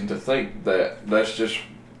reason to think that. That's just,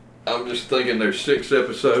 I'm just thinking there's 6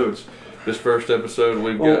 episodes. This first episode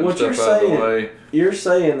we've Well, gotten what stuff you're out of the saying- way. You're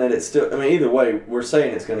saying that it's still. I mean, either way, we're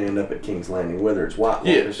saying it's going to end up at King's Landing, whether it's White Walkers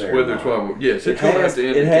Yes, there or whether it's not. why. Yes, It it's going to have has, to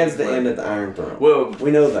end. it at has King's to end Landing. at the Iron Throne. Well,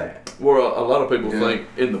 We know that. well, a lot of people Yeah. think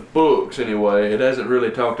in the books anyway. It hasn't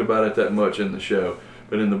really talked about it that much in the show,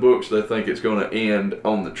 but in the books they think it's going to end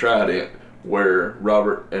on the Trident, where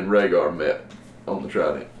Robert and Rhaegar met on the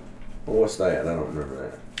Trident. Well, what's that? I don't remember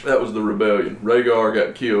that. That was the rebellion. Rhaegar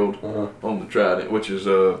got killed Uh-huh. on the Trident, which is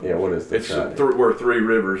Yeah, what is the it's Trident? where 3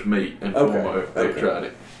 rivers meet and form Okay, a okay.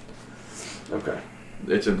 Trident. Okay.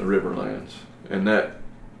 It's in the Riverlands, and that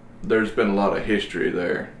there's been a lot of history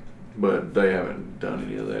there, but they haven't done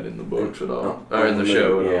any of that in the books at all, or in the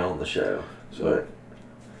show at Yeah, all. on the show. So But,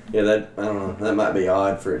 yeah, that, I don't know. That might be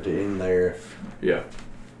odd for it to end there. If, yeah,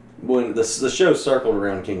 when the show circled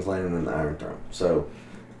around King's Landing and the Iron Throne. So,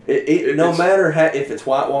 no It's- matter if it's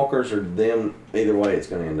White Walkers or them, either way, it's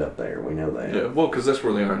going to end up there. We know that. yeah. Well, because that's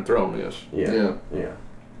where the Iron Throne is. Yeah. Yeah. Yeah.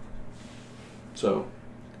 So,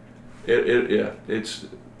 it's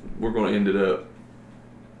we're going to end it up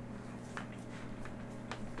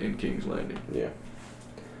in King's Landing. Yeah.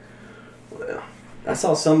 Well, I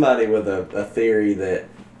saw somebody with a theory that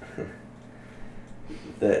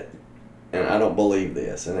and I don't believe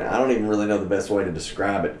this, and I don't even really know the best way to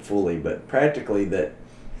describe it fully, but practically that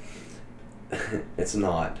it's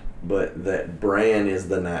not, but that Bran is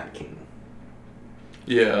the Night King.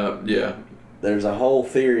 Yeah. There's a whole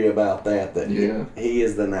theory about that Yeah. he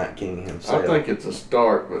is the Night King himself. I think it's a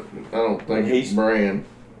start, but I don't think And it's he's- Bran.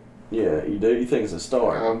 Yeah, you do. You think it's a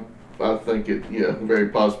Stark? I think it, very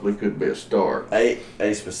possibly could be a Stark. A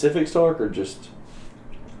specific Stark or just?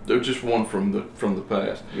 There's just one from the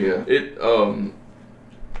past. Yeah. It I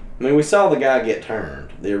mean, we saw the guy get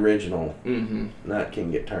turned, the original mm-hmm. Night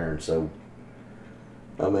King get turned. So,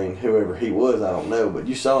 I mean, whoever he was, I don't know, but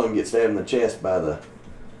you saw him get stabbed in the chest by the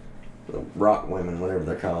rock women, whatever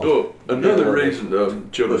they're called. Oh, another Yeah. reason Children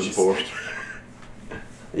of the Bushes. Forest.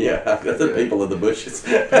 Yeah, the Yeah. people of the bushes.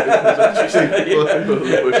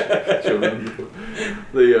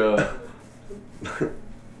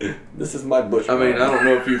 This is my bush. I mean, I farm. don't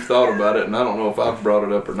know if you've thought about it, and I don't know if I've brought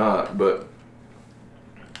it up or not, but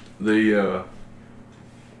the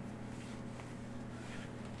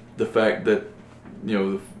fact that, you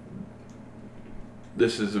know,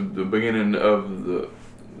 this is the beginning of the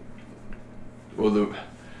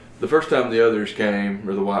first time the others came,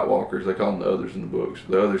 or the White Walkers, they call them the others in the books.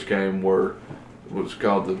 The others came was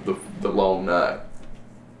called the Long Night,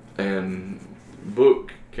 and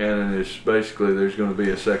book Canon is basically there's going to be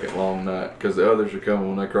a second long night because the others are coming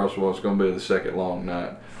when they cross the wall. It's going to be the second long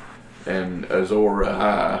night. And Azor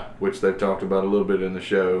Ahai, which they've talked about a little bit in the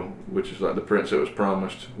show, which is like the prince that was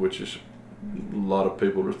promised, which is a lot of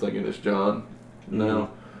people are thinking it's Jon now.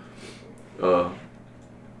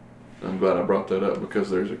 I'm glad I brought that up because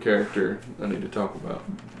there's a character I need to talk about.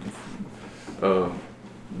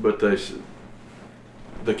 But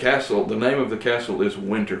the castle, the name of the castle is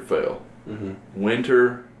Winterfell. Mm-hmm.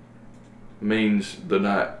 Winter means the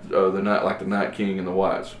night like the Night King and the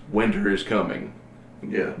Whites. Winter is coming.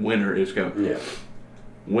 Yeah. Winter is coming. Yeah.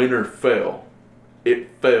 Winter fell. It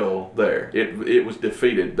fell there. It was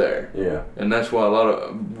defeated there. Yeah. And that's why a lot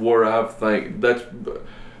of where I think there's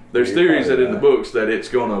You're theories that probably in the right. books that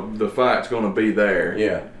the fight's gonna be there.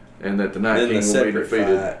 Yeah. And that the Night Then King the will be separate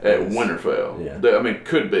defeated fight at is- Winterfell. Yeah. I mean,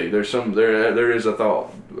 could be. There's there is a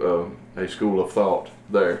thought, a school of thought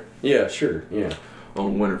there Yeah, sure. Yeah.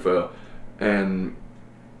 on Winterfell, and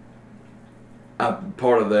I'm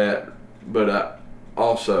part of that. But I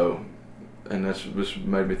also, and this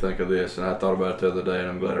made me think of this, and I thought about it the other day, and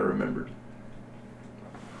I'm glad I remembered.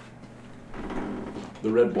 The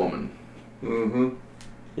Red Woman. Mm-hmm.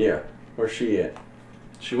 Yeah. Where's she at?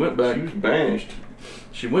 She went back. She was banished.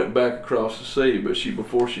 She went back across the sea, but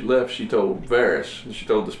before she left, she told Varys, and she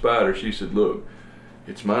told the spider, she said, "Look,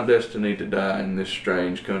 it's my destiny to die in this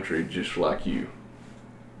strange country just like you."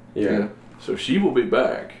 Yeah. So she will be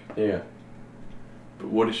back, Yeah. but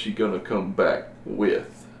what is she gonna come back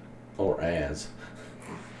with? Or as.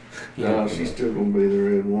 No, she's still gonna be the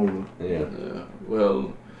Red Woman. Yeah.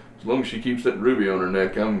 Well, as long as she keeps that ruby on her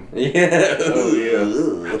neck, Yeah.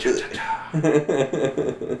 Oh,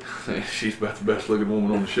 she's about the best looking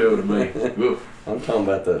woman on the show to me. Ugh. I'm talking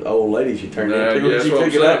about the old lady she turned Nah, into. yeah, that's She what I'm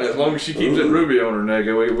took it saying. out. As long as she keeps that ruby on her neck,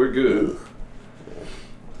 we're good.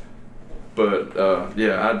 But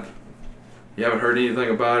yeah, you haven't heard anything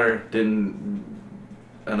about her.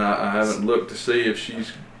 And I haven't looked to see if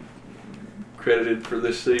she's credited for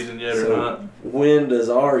this season yet or So, not. when does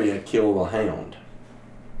Arya kill the Hound?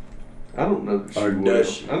 I don't know that she Or will.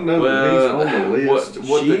 does she? I know that he's on the list.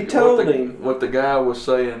 She told him. What the guy was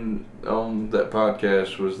saying on that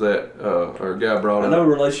podcast was that, or a guy brought I up. know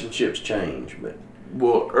relationships change, but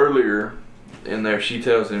Well, earlier in there, she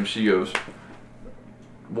tells him, she goes,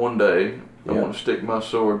 "One day, I Yeah. want to stick my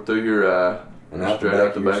sword through your eye and out straight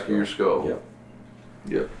out the back of your skull." Yep.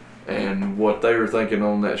 Yep. And what they were thinking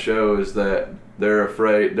on that show is that they're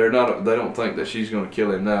afraid. They don't think that she's going to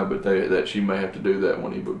kill him now, but that she may have to do that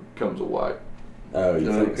when he becomes a white. Oh,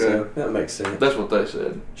 you think Okay. so? That makes sense. That's what they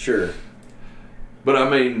said. Sure. But I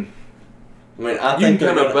mean, I You think can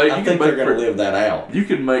they're kinda gonna, you I can think make they're going to pre- live that out. you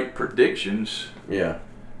can make predictions, Yeah.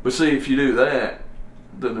 but see, if you do that,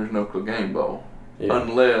 then there's no Clegane Bowl. Yeah.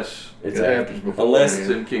 Unless It's It after. happens before. Unless- it's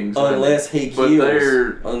in King's Landing. Unless he But kills,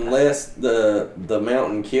 they're- unless the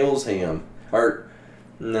mountain kills him, or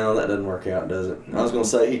no, that doesn't work out, does it? I was gonna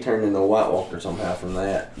say he turned into a White Walker somehow from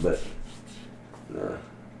that, but no.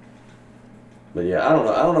 But yeah, I don't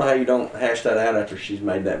know. I don't know how you don't hash that out after she's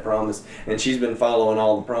made that promise, and she's been following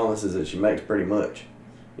all the promises that she makes pretty much.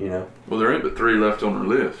 You know, Well, there ain't but 3 left on her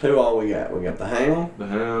list. who all we got? We got the Hound. The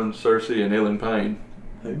Hound, Cersei, and Elyn Payne.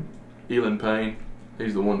 Who? Elyn Payne,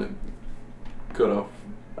 he's the one that cut off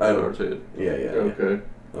Oh. Star's head. Yeah, yeah, Okay.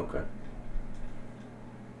 yeah. Okay.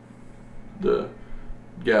 The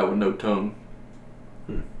guy with no tongue.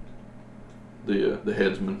 Hmm. The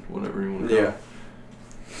headsman, whatever you want to call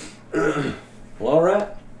Yeah. him. Well, all right.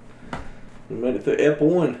 We made it through Ep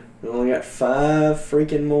 1. We only got 5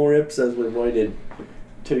 freaking more episodes we've waited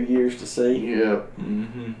 2 years to see. Yeah.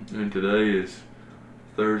 Mm-hmm. And today is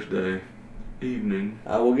Thursday evening.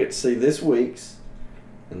 I will get to see this week's,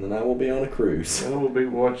 and then I will be on a cruise. I will be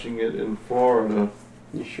watching it in Florida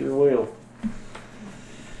You sure will.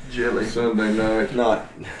 Jelly. Sunday night.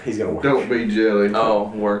 Not, he's going to work. Don't be jelly.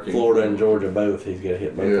 Oh, working. Florida and Georgia both. He's got to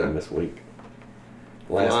hit both of Yeah. them this week.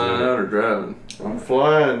 Last Flying minute. out or driving? I'm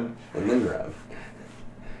flying And then drive.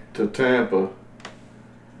 to Tampa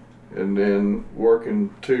and then working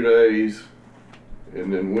 2 days,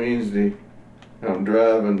 and then Wednesday I'm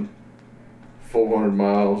driving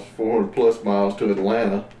 400 plus miles to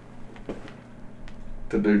Atlanta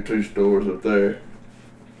to do 2 stores up there.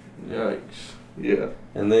 Yikes. Yeah.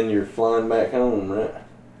 And then you're flying back home, right?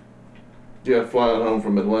 Yeah, flying home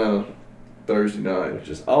from Atlanta Thursday night. Which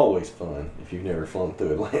is always fun if you've never flown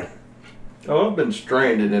through Atlanta. Oh, I've been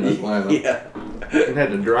stranded in Atlanta Yeah. and had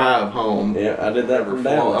to drive home. Yeah, I did that from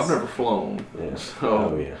Dallas. I've never flown. Yeah. So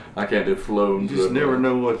Oh, yeah. I can't do flown. You just never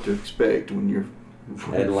know what to expect when you're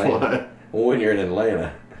Atlanta. flying. Well, when you're in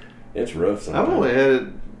Atlanta, it's rough sometimes. I've only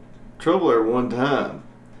had trouble there one time.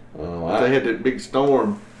 They had that big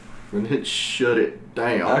storm, and it shut it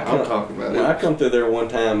down. I'm talking about I it. come through there one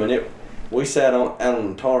time, and we sat out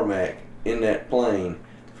on the tarmac in that plane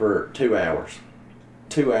for 2 hours.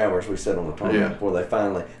 2 hours we sat on the tarmac before they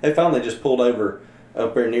finally just pulled over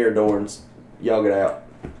up there near a door and y'all get out,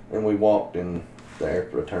 and we walked in the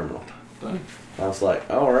airport terminal. Dang. I was like,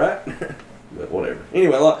 all right, but whatever.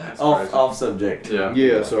 Anyway, off subject.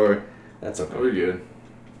 Yeah, sorry. That's okay. We're good.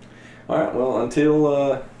 All right, well,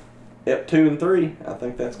 until Ep 2 and 3, I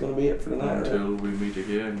think that's going to be it for tonight. Right? Until we meet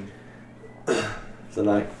again. It's the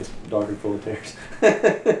night. It's dark and full of tears.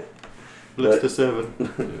 Blitz to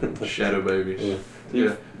 7. Shadow babies.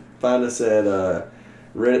 Yeah. Find us at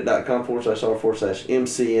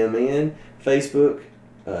reddit.com/r/MCMN, Facebook,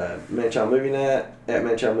 Manchild Movie Night, at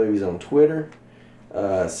Manchild Movies on Twitter.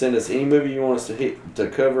 Send us any movie you want us to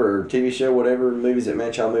cover or TV show, whatever, movies at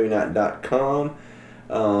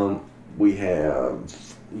manchildmovienight.com. We have,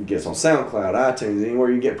 you can get us on SoundCloud, iTunes,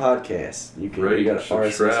 anywhere you get podcasts. You can Rate, you got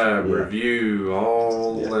subscribe, review,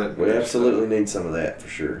 all that. We absolutely need some of that for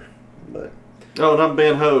sure. But Oh, and I'm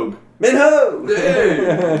Ben Hogue. Ben Ho! Hey.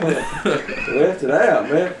 Left it out,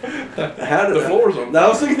 man. How did The floor's on No, I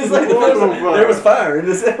was thinking to say The floor's on fire. there was fire in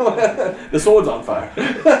this. The sword's on fire.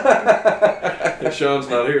 And Sean's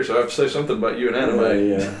not here, so I have to say something about you and anime.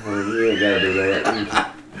 Yeah, well, you ain't gotta do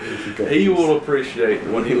that. He will appreciate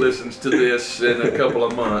when he listens to this in a couple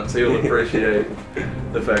of months. He'll appreciate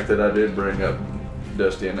the fact that I did bring up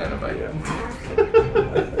Dusty and anime.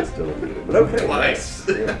 I still don't get it, but okay. Twice.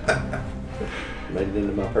 Yeah. Made it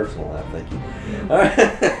into my personal life. Thank you. All right.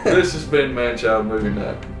 This has been Manchild Movie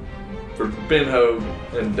Night. For Ben Hogue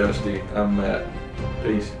and Dusty, I'm Matt.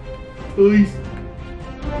 Peace. Peace.